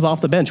he comes off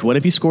the bench? What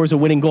if he scores a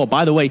winning goal?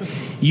 By the way,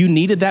 you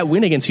needed that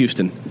win against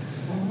Houston.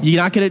 You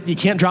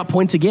can't drop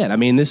points again. I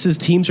mean,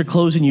 teams are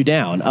closing you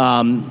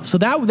down. So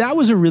that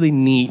was a really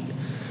neat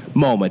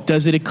moment.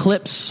 Does it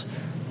eclipse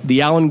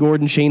the Alan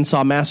Gordon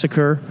Chainsaw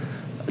Massacre?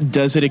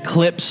 Does it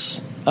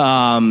eclipse,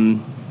 at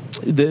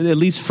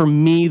least for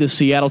me, the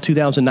Seattle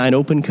 2009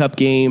 Open Cup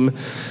game?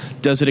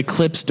 Does it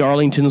eclipse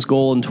Darlington's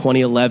goal in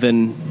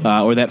 2011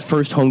 or that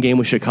first home game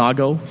with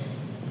Chicago?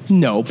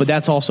 No, but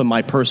that's also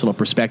my personal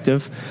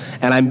perspective,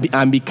 and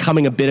I'm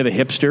becoming a bit of a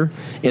hipster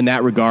in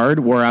that regard,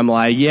 where I'm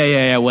like,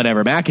 yeah,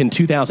 whatever. Back in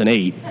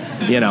 2008,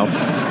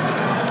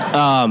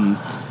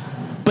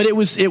 but it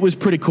was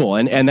pretty cool,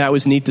 and that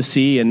was neat to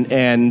see,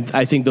 and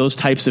I think those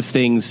types of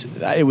things,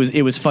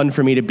 it was fun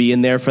for me to be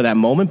in there for that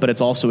moment. But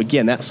it's also,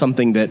 again, that's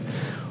something that,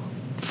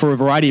 for a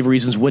variety of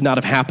reasons, would not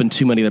have happened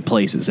too many other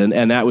places, and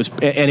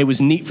it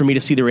was neat for me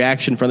to see the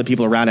reaction from the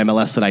people around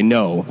MLS that I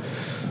know,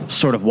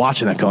 sort of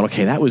watching that, going,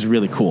 okay, that was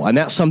really cool. And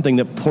that's something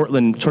that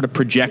Portland sort of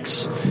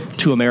projects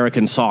to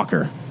American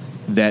soccer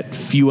that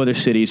few other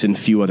cities and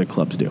few other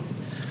clubs do.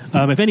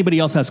 If anybody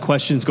else has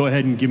questions, go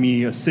ahead and give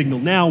me a signal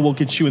now. We'll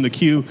get you in the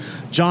queue.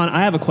 John,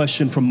 I have a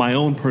question from my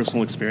own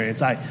personal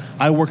experience.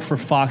 I worked for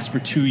Fox for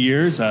 2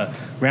 years,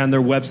 ran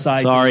their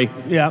website. Sorry.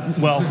 Yeah,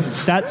 well,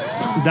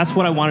 that's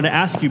what I wanted to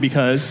ask you,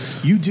 because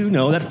you do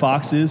know that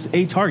Fox is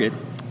a target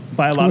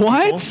by a lot of people.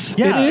 What?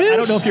 Yeah, it is? I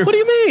don't know if you're. What do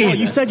you mean? Well,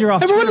 you said you're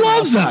off. Everyone Twitter,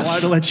 loves us. I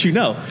wanted to let you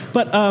know.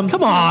 But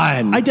come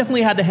on. I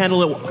definitely had to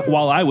handle it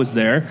while I was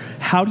there.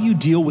 How do you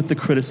deal with the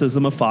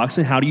criticism of Fox,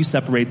 and how do you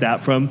separate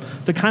that from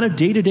the kind of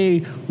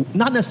day-to-day,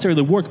 not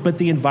necessarily the work, but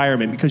the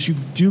environment? Because you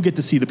do get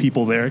to see the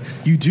people there.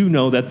 You do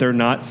know that they're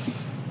not,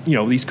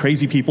 these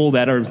crazy people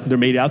that they're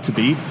made out to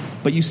be,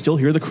 but you still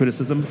hear the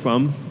criticism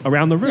from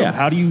around the room. Yeah.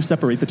 How do you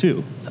separate the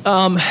two? In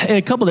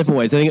a couple different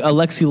ways. I think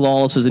Alexi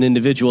Lawless as an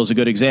individual is a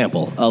good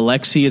example.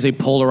 Alexi is a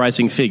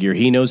polarizing figure.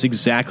 He knows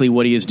exactly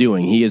what he is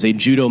doing. He is a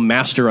judo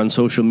master on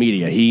social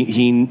media.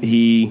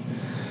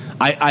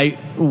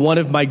 One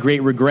of my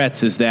great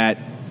regrets is that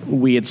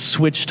we had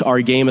switched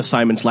our game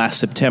assignments last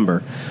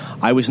September.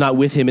 I was not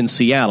with him in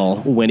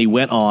Seattle when he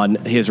went on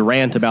his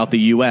rant about the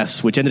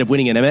U.S., which ended up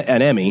winning an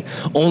Emmy,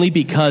 only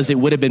because it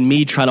would have been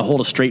me trying to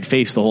hold a straight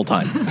face the whole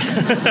time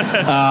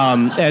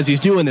as he's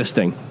doing this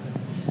thing.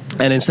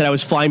 And instead I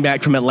was flying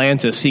back from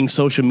Atlanta, seeing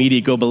social media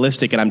go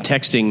ballistic, and I'm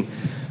texting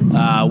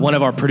one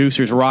of our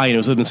producers, Ryan,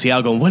 who's living in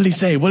Seattle, going, what did he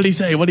say? What did he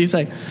say? What did he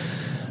say?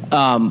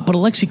 But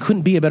Alexi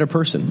couldn't be a better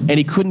person, and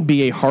he couldn't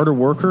be a harder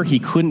worker. He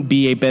couldn't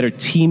be a better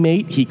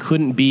teammate. He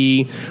couldn't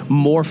be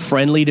more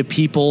friendly to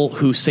people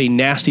who say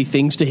nasty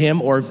things to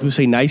him or who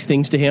say nice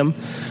things to him.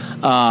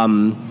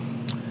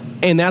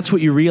 And that's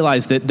what you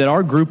realize, that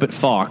our group at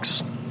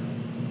Fox,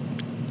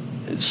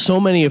 so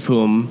many of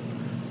whom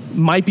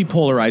might be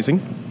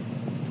polarizing,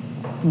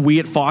 we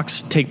at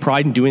Fox take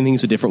pride in doing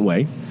things a different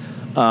way.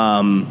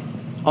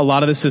 A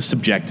lot of this is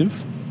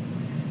subjective,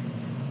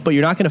 but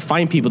you're not going to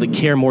find people that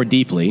care more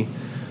deeply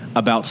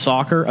about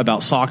soccer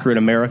in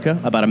America,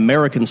 about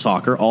American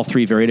soccer, all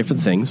three very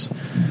different things,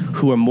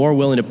 who are more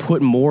willing to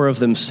put more of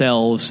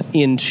themselves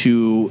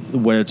into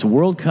whether it's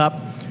World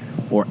Cup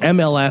or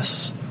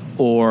MLS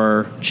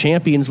or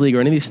Champions League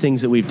or any of these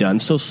things that we've done.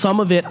 So some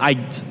of it I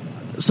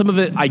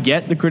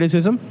get the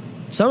criticism.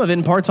 Some of it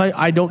in parts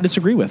I don't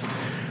disagree with.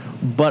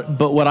 But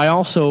what I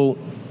also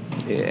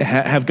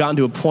have gotten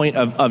to a point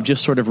of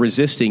just sort of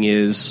resisting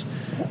is,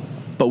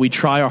 but we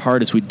try our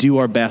hardest, we do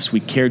our best, we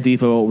care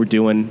deeply about what we're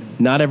doing.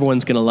 Not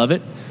everyone's going to love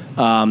it.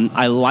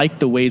 I like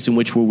the ways in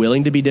which we're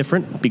willing to be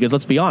different, because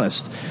let's be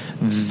honest,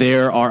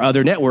 there are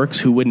other networks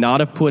who would not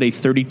have put a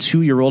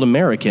 32-year-old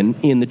American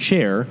in the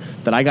chair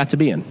that I got to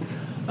be in.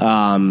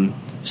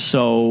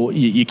 So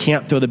you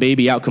can't throw the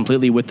baby out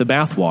completely with the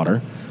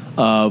bathwater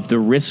of the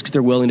risks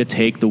they're willing to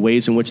take, the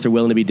ways in which they're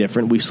willing to be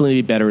different. We still need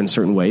to be better in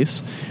certain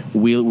ways.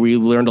 We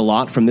learned a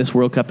lot from this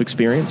World Cup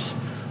experience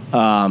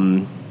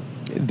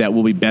that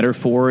will be better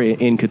for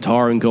in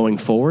Qatar and going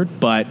forward.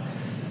 But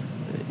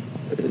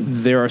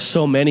there are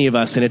so many of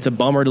us, and it's a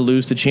bummer to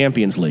lose the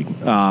Champions League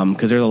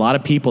because there's a lot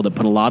of people that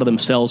put a lot of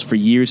themselves for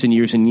years and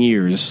years and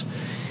years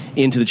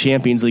into the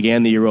Champions League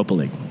and the Europa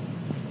League.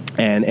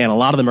 And a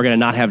lot of them are going to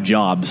not have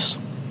jobs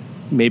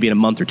maybe in a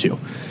month or two.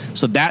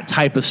 So that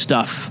type of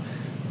stuff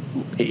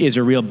is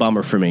a real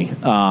bummer for me.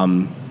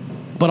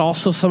 But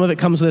also some of it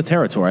comes with the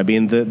territory. I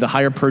mean, the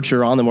higher perch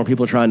you're on, the more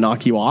people try to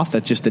knock you off.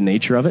 That's just the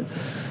nature of it.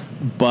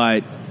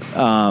 But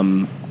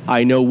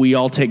I know we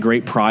all take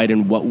great pride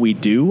in what we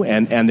do,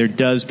 and there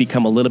does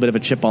become a little bit of a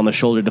chip on the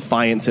shoulder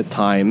defiance at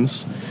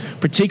times,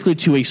 particularly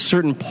to a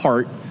certain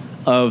part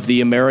of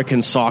the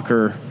American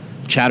soccer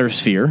chatter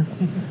sphere.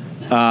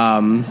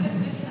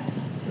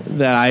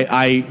 That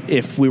I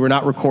if we were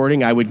not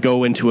recording, I would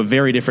go into a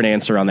very different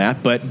answer on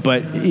that.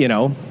 But you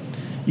know,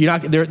 you're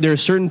not there are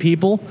certain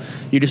people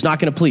you're just not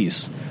going to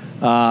please.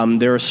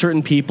 There are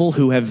certain people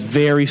who have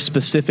very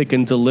specific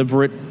and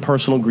deliberate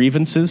personal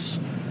grievances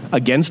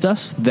against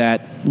us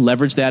that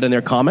leverage that in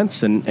their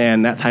comments,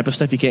 and that type of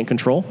stuff you can't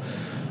control.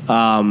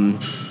 But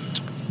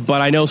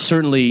I know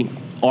certainly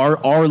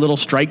our little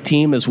strike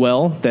team as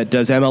well that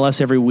does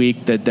MLS every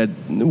week that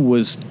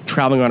was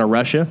traveling around to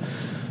Russia.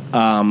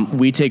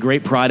 We take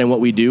great pride in what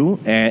we do,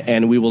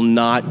 and we will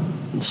not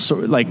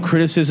like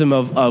criticism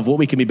of what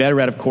we can be better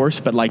at, of course,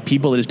 but like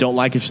people that just don't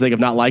like us for the sake of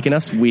not liking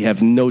us, we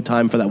have no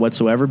time for that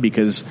whatsoever,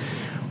 because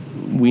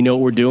we know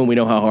what we're doing, we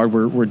know how hard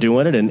we're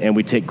doing it, and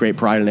we take great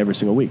pride in every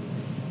single week.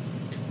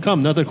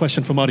 Another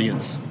question from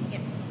audience.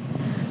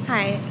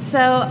 Hi. So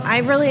I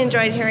really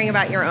enjoyed hearing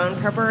about your own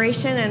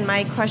preparation, and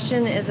my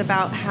question is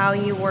about how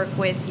you work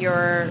with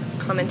your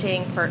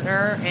commentating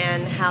partner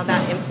and how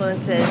that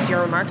influences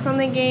your remarks on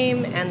the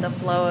game and the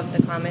flow of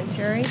the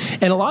commentary.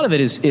 And a lot of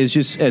it is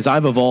just, as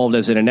I've evolved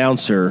as an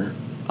announcer,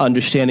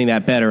 understanding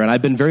that better. And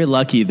I've been very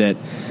lucky that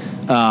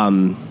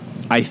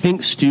I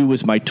think Stu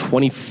was my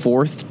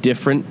 24th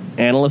different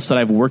analyst that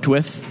I've worked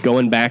with,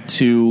 going back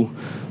to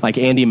like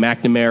Andy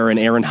McNamara and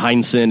Aaron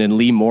Heinsohn and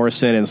Lee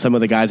Morrison and some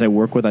of the guys I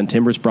work with on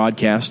Timbers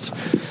broadcasts,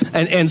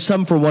 and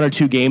some for one or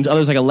two games.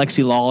 Others like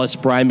Alexi Lawless,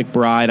 Brian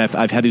McBride.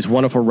 I've had these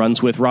wonderful runs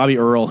with Robbie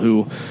Earl,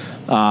 who,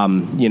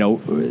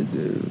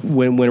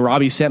 when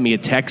Robbie sent me a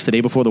text the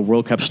day before the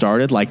World Cup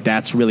started, like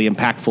that's really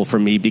impactful for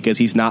me because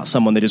he's not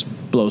someone that just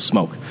blows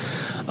smoke.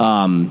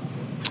 And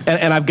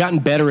I've gotten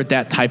better at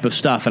that type of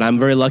stuff, and I'm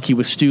very lucky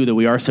with Stu that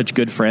we are such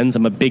good friends.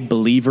 I'm a big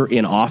believer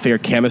in off-air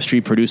chemistry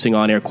producing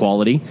on-air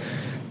quality.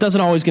 Doesn't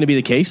always going to be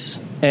the case,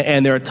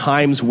 and there are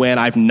times when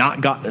I've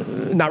not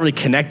really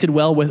connected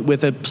well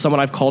with someone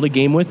I've called a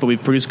game with, but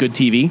we've produced good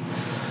TV.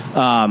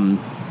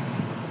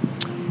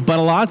 But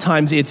a lot of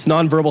times it's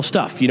nonverbal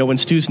stuff. You know, when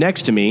Stu's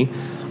next to me,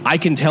 I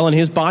can tell in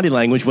his body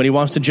language when he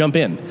wants to jump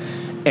in,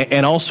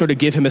 and I'll sort of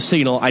give him a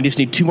signal. I just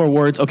need two more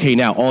words. Okay,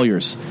 now all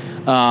yours.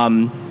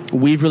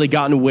 We've really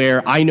gotten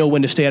where I know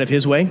when to stay out of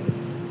his way,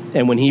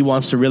 and when he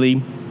wants to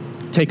really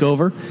take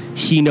over,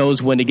 he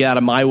knows when to get out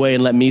of my way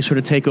and let me sort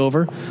of take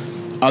over.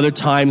 Other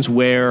times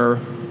where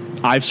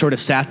I've sort of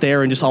sat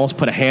there and just almost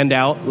put a hand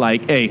out,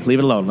 like, hey, leave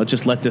it alone. Let's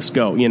just let this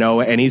go, you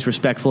know, and he's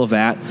respectful of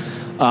that.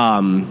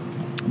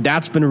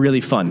 That's been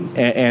really fun,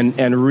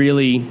 and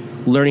really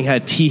learning how to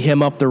tee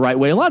him up the right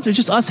way. A lot of it's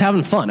just us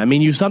having fun. I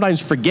mean, you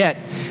sometimes forget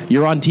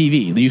you're on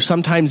TV. You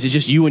sometimes it's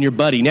just you and your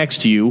buddy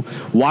next to you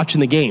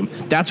watching the game.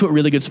 That's what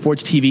really good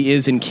sports TV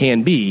is and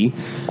can be,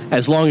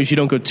 as long as you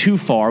don't go too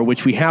far,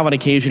 which we have on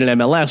occasion in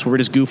MLS where we're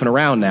just goofing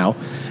around now.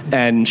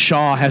 And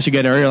Shaw has to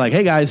get in there like,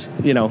 hey, guys,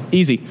 you know,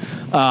 easy.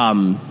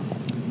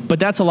 But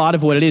that's a lot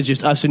of what it is,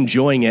 just us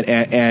enjoying it.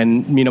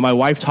 And you know, my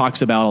wife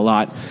talks about a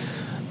lot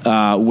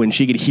when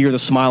she could hear the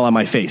smile on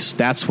my face.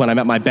 That's when I'm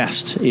at my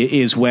best,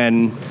 is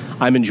when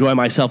I'm enjoying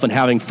myself and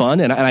having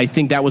fun. And I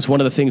think that was one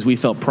of the things we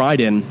felt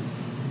pride in.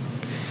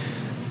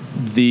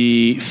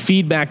 The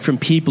feedback from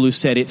people who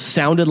said it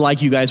sounded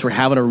like you guys were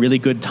having a really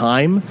good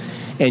time.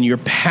 and your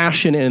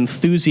passion and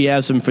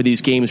enthusiasm for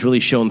these games really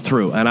shone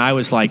through. And I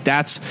was like,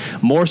 that's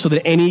more so than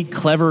any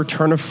clever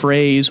turn of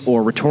phrase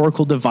or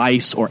rhetorical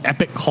device or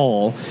epic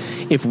call.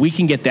 If we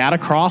can get that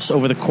across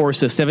over the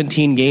course of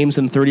 17 games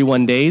in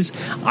 31 days,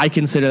 I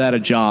consider that a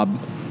job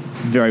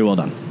very well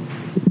done.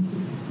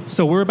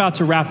 So we're about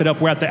to wrap it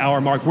up. We're at the hour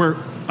mark.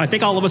 I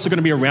think all of us are going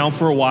to be around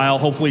for a while,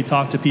 hopefully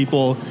talk to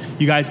people.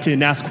 You guys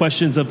can ask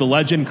questions of the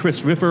legend,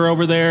 Chris Riffer,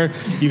 over there.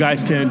 You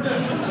guys can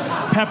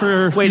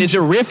pepper. Wait, is it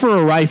Riffer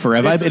or Rifer?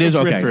 It is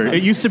okay. Riffer.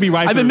 It used to be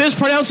Rifer. I've been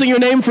mispronouncing your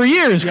name for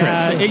years, Chris.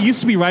 Yeah, it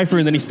used to be Rifer,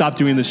 and then he stopped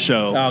doing the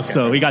show. Okay.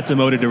 So he got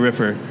demoted to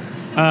Riffer.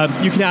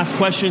 You can ask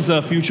questions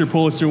of future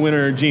Pulitzer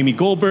winner Jamie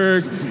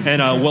Goldberg,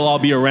 and we'll all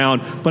be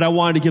around. But I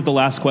wanted to give the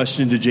last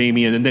question to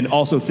Jamie, and then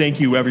also thank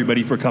you,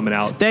 everybody, for coming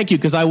out. Thank you,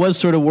 because I was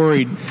sort of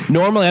worried.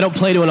 Normally, I don't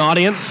play to an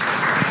audience,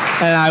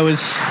 and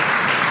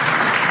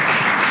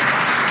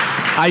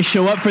I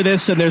show up for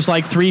this, and there's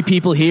like 3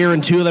 people here,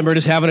 and 2 of them are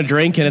just having a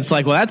drink, and it's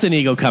like, well, that's an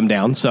ego come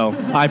down. So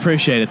I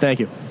appreciate it. Thank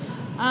you.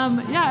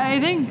 I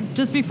think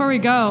just before we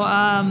go,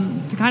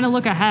 to kind of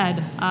look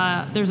ahead,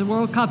 there's a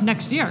World Cup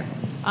next year.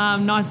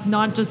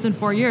 Not just in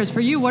 4 years. For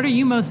you, what are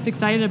you most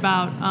excited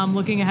about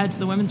looking ahead to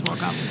the Women's World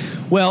Cup?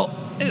 Well,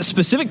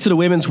 specific to the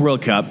Women's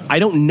World Cup, I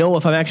don't know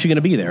if I'm actually going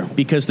to be there,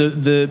 because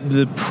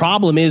the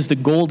problem is the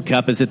Gold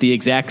Cup is at the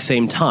exact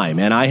same time,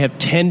 and I have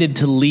tended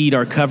to lead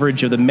our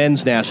coverage of the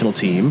men's national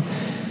team,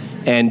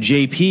 and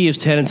JP has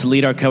tended to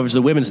lead our coverage of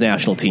the women's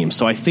national team.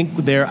 So I think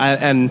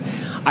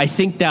I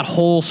think that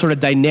whole sort of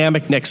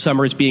dynamic next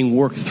summer is being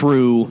worked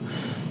through.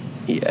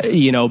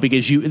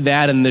 Because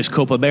and there's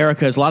Copa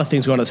America, there's a lot of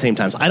things going on at the same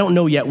time. So I don't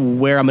know yet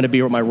where I'm going to be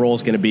or what my role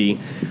is going to be.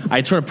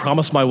 I'd sort of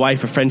promised my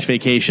wife a French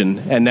vacation,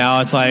 and now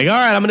it's like, all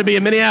right, I'm going to be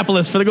in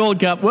Minneapolis for the Gold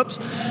Cup. Whoops.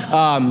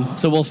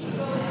 So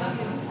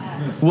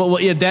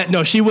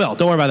no, she will.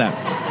 Don't worry about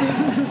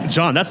that.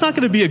 John, that's not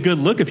going to be a good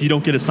look if you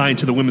don't get assigned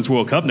to the Women's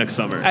World Cup next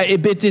summer.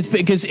 It's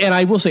because, and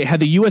I will say,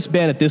 had the U.S.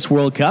 been at this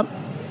World Cup,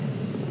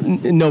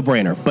 no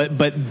brainer,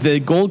 but the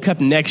Gold Cup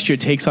next year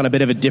takes on a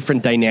bit of a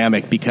different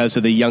dynamic because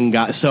of the young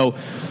guys. So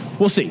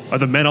we'll see. Are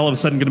the men all of a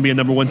sudden going to be a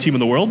number 1 team in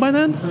the world by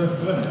then?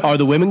 Are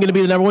the women going to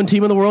be the number 1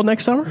 team in the world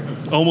next summer?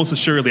 Almost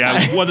assuredly.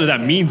 Whether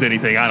that means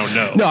anything, I don't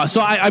know. No,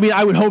 so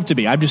I would hope to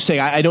be. I'm just saying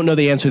I don't know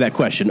the answer to that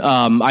question.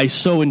 I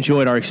so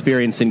enjoyed our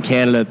experience in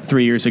Canada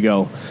 3 years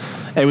ago.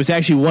 It was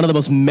actually one of the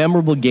most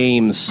memorable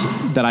games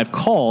that I've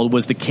called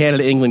was the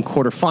Canada-England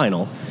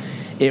quarterfinal.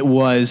 It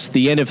was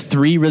the end of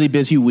 3 really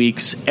busy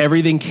weeks.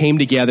 Everything came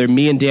together.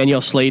 Me and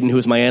Danielle Slayton, who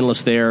was my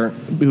analyst there,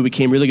 who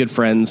became really good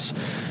friends,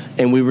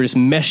 and we were just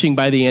meshing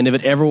by the end of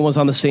it. Everyone was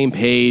on the same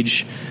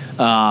page.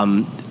 2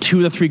 of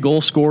the 3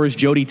 goal scorers,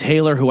 Jodie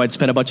Taylor, who I'd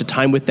spent a bunch of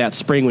time with that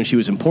spring when she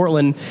was in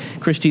Portland,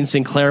 Christine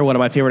Sinclair, one of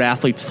my favorite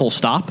athletes, full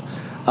stop,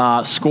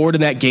 scored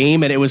in that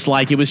game, and it was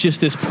just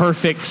this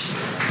perfect...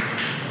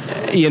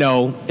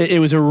 it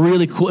was a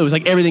really cool... It was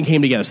like everything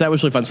came together, so that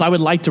was really fun. So I would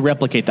like to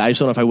replicate that. I just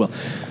don't know if I will.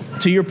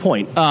 To your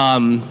point,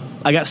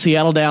 I got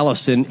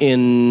Seattle-Dallas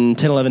in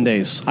 10, 11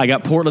 days. I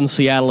got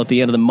Portland-Seattle at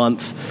the end of the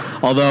month.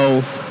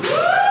 Although...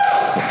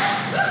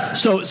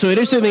 So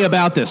interesting thing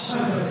about this.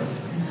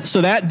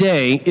 So that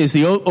day is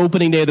the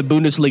opening day of the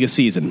Bundesliga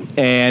season,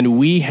 and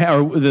we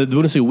have the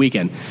Bundesliga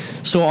weekend.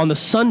 So on the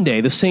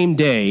Sunday, the same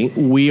day,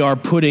 we are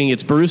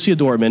it's Borussia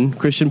Dortmund,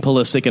 Christian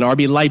Pulisic, and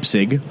RB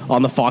Leipzig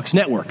on the Fox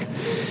network.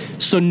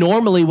 So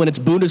normally when it's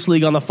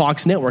Bundesliga on the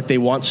Fox network, they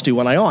want Stu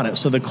and I on it.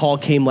 So the call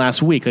came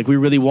last week, like, we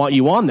really want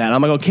you on that. And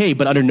I'm like, okay,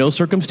 but under no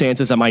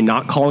circumstances am I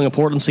not calling a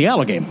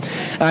Portland-Seattle game.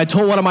 And I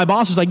told one of my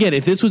bosses,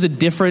 if this was a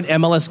different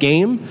MLS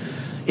game,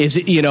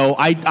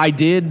 I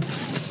did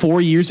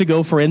 4 years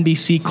ago for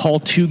NBC call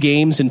 2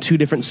 games in 2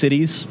 different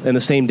cities in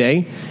the same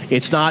day.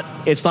 It's not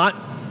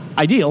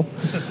ideal.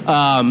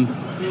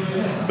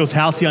 Those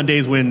halcyon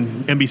days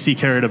when NBC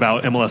cared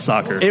about MLS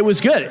soccer. It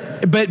was good.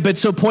 But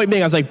so point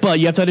being, I was like, but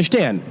you have to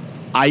understand,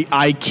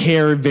 I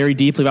care very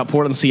deeply about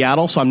Portland and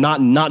Seattle, so I'm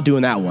not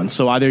doing that one.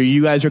 So either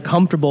you guys are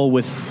comfortable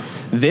with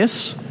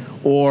this,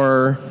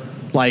 or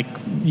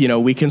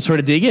we can sort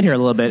of dig in here a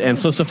little bit. And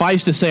so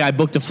suffice to say, I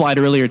booked a flight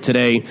earlier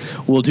today.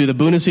 We'll do the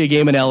Bundesliga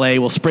game in LA.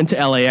 We'll sprint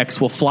to LAX.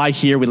 We'll fly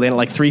here. We land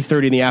at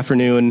 3:30 in the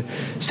afternoon,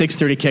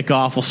 6:30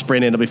 kickoff. We'll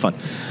sprint in. It'll be fun.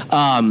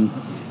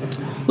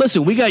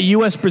 Listen, we got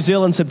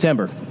U.S.-Brazil in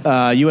September.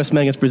 U.S.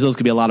 men against Brazil is going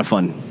to be a lot of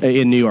fun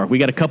in New York. We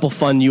got a couple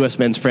fun U.S.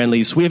 men's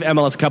friendlies. We have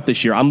MLS Cup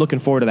this year. I'm looking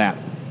forward to that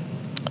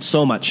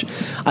so much.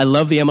 I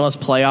love the MLS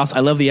playoffs. I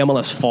love the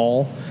MLS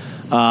fall.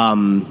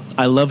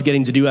 I love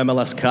getting to do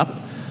MLS Cup.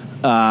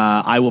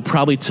 I will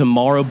probably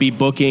tomorrow be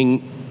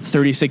booking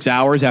 36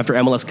 hours after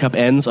MLS Cup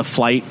ends a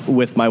flight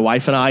with my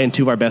wife and I and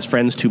 2 of our best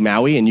friends to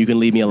Maui, and you can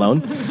leave me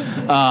alone.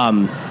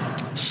 I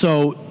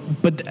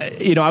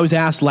was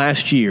asked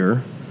last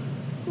year.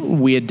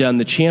 We had done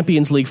the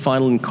Champions League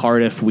final in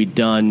Cardiff. We'd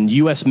done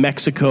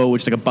U.S.-Mexico,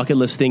 which is like a bucket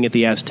list thing at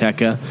the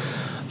Azteca.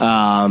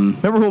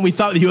 Remember when we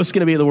thought the U.S. was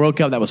going to be at the World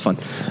Cup? That was fun.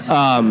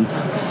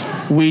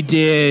 We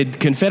did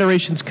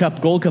Confederations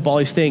Cup, Gold Cup, all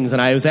these things.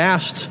 And I was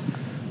asked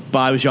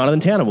was Jonathan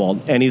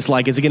Tannenwald, and he's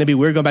like, is it going to be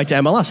weird going back to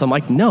MLS? I'm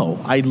like, no,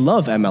 I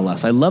love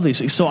MLS. I love these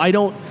things. So I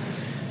don't,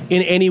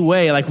 in any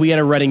way, like we had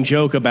a running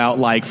joke about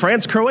like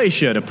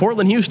France-Croatia to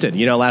Portland-Houston,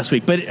 last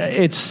week. But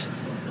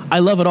I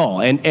love it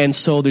all. And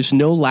so there's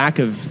no lack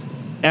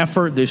of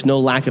effort. There's no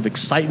lack of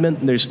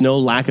excitement. There's no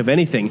lack of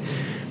anything.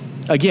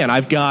 Again,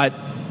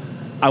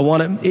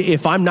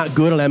 if I'm not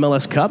good on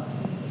MLS Cup,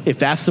 if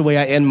that's the way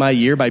I end my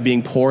year by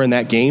being poor in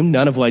that game,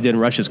 none of what I did in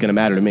Russia is going to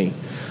matter to me.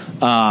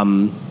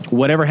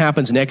 Whatever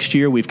happens next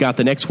year, we've got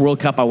the next World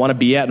Cup I want to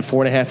be at in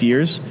 4.5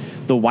 years.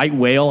 The white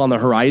whale on the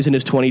horizon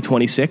is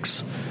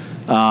 2026.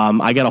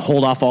 I got to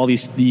hold off all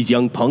these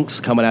young punks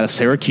coming out of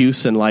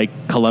Syracuse and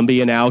like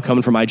Columbia now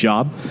coming for my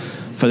job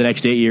for the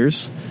next 8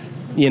 years.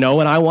 And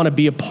I want to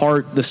be a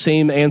part, the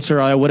same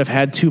answer I would have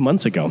had 2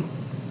 months ago.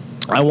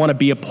 I want to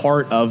be a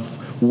part of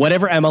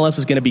whatever MLS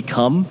is going to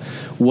become,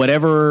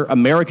 whatever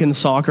American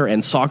soccer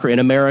and soccer in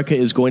America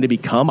is going to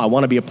become. I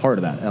want to be a part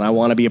of that, and I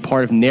want to be a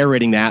part of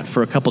narrating that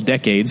for a couple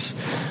decades.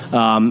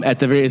 At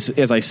the very,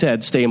 as I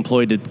said, stay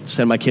employed to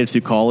send my kids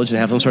through college and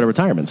have some sort of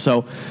retirement.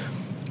 So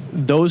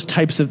those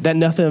types of that,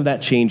 nothing of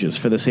that changes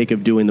for the sake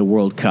of doing the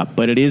World Cup.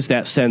 But it is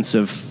that sense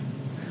of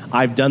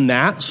I've done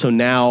that, so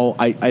now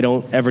I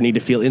don't ever need to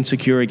feel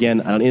insecure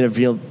again. I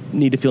don't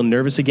need to feel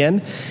nervous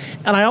again.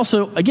 And I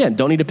also, again,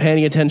 don't need to pay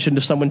any attention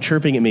to someone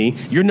chirping at me.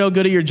 You're no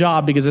good at your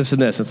job because this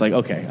and this. It's like,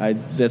 okay,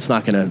 that's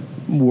not going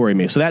to worry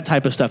me. So that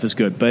type of stuff is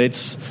good. But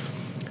it's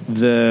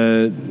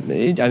I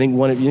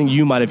think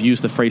you might have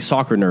used the phrase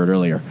soccer nerd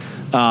earlier.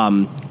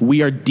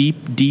 We are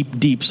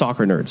deep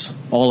soccer nerds,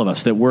 all of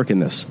us that work in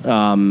this.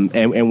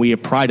 And we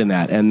have pride in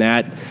that. And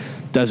that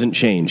doesn't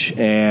change.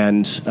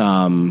 And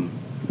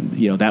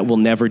that will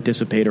never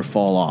dissipate or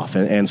fall off.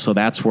 And so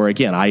that's where,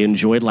 again, I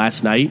enjoyed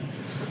last night,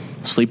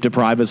 sleep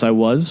deprived as I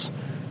was,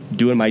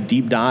 doing my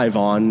deep dive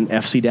on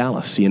FC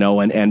Dallas,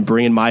 and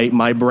bringing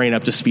my brain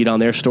up to speed on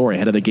their story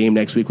ahead of the game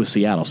next week with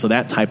Seattle. So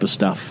that type of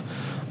stuff,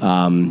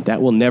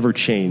 that will never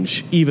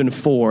change, even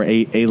for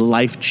a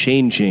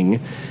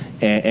life-changing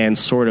and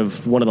sort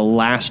of one of the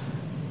last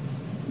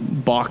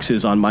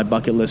boxes on my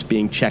bucket list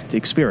being checked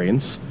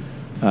experience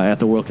at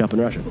the World Cup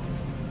in Russia.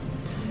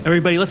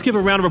 Everybody, let's give a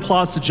round of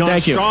applause to John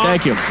Strong.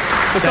 Thank you.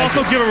 Let's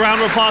also give a round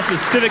of applause to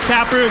Civic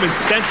Tap Room and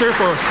Spencer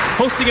for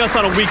hosting us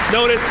on a week's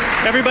notice.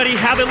 Everybody,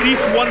 have at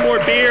least one more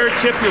beer.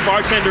 Tip your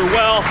bartender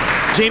well.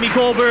 Jamie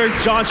Goldberg,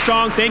 John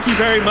Strong, thank you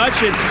very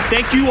much. And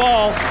thank you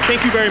all.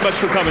 Thank you very much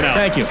for coming out.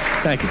 Thank you.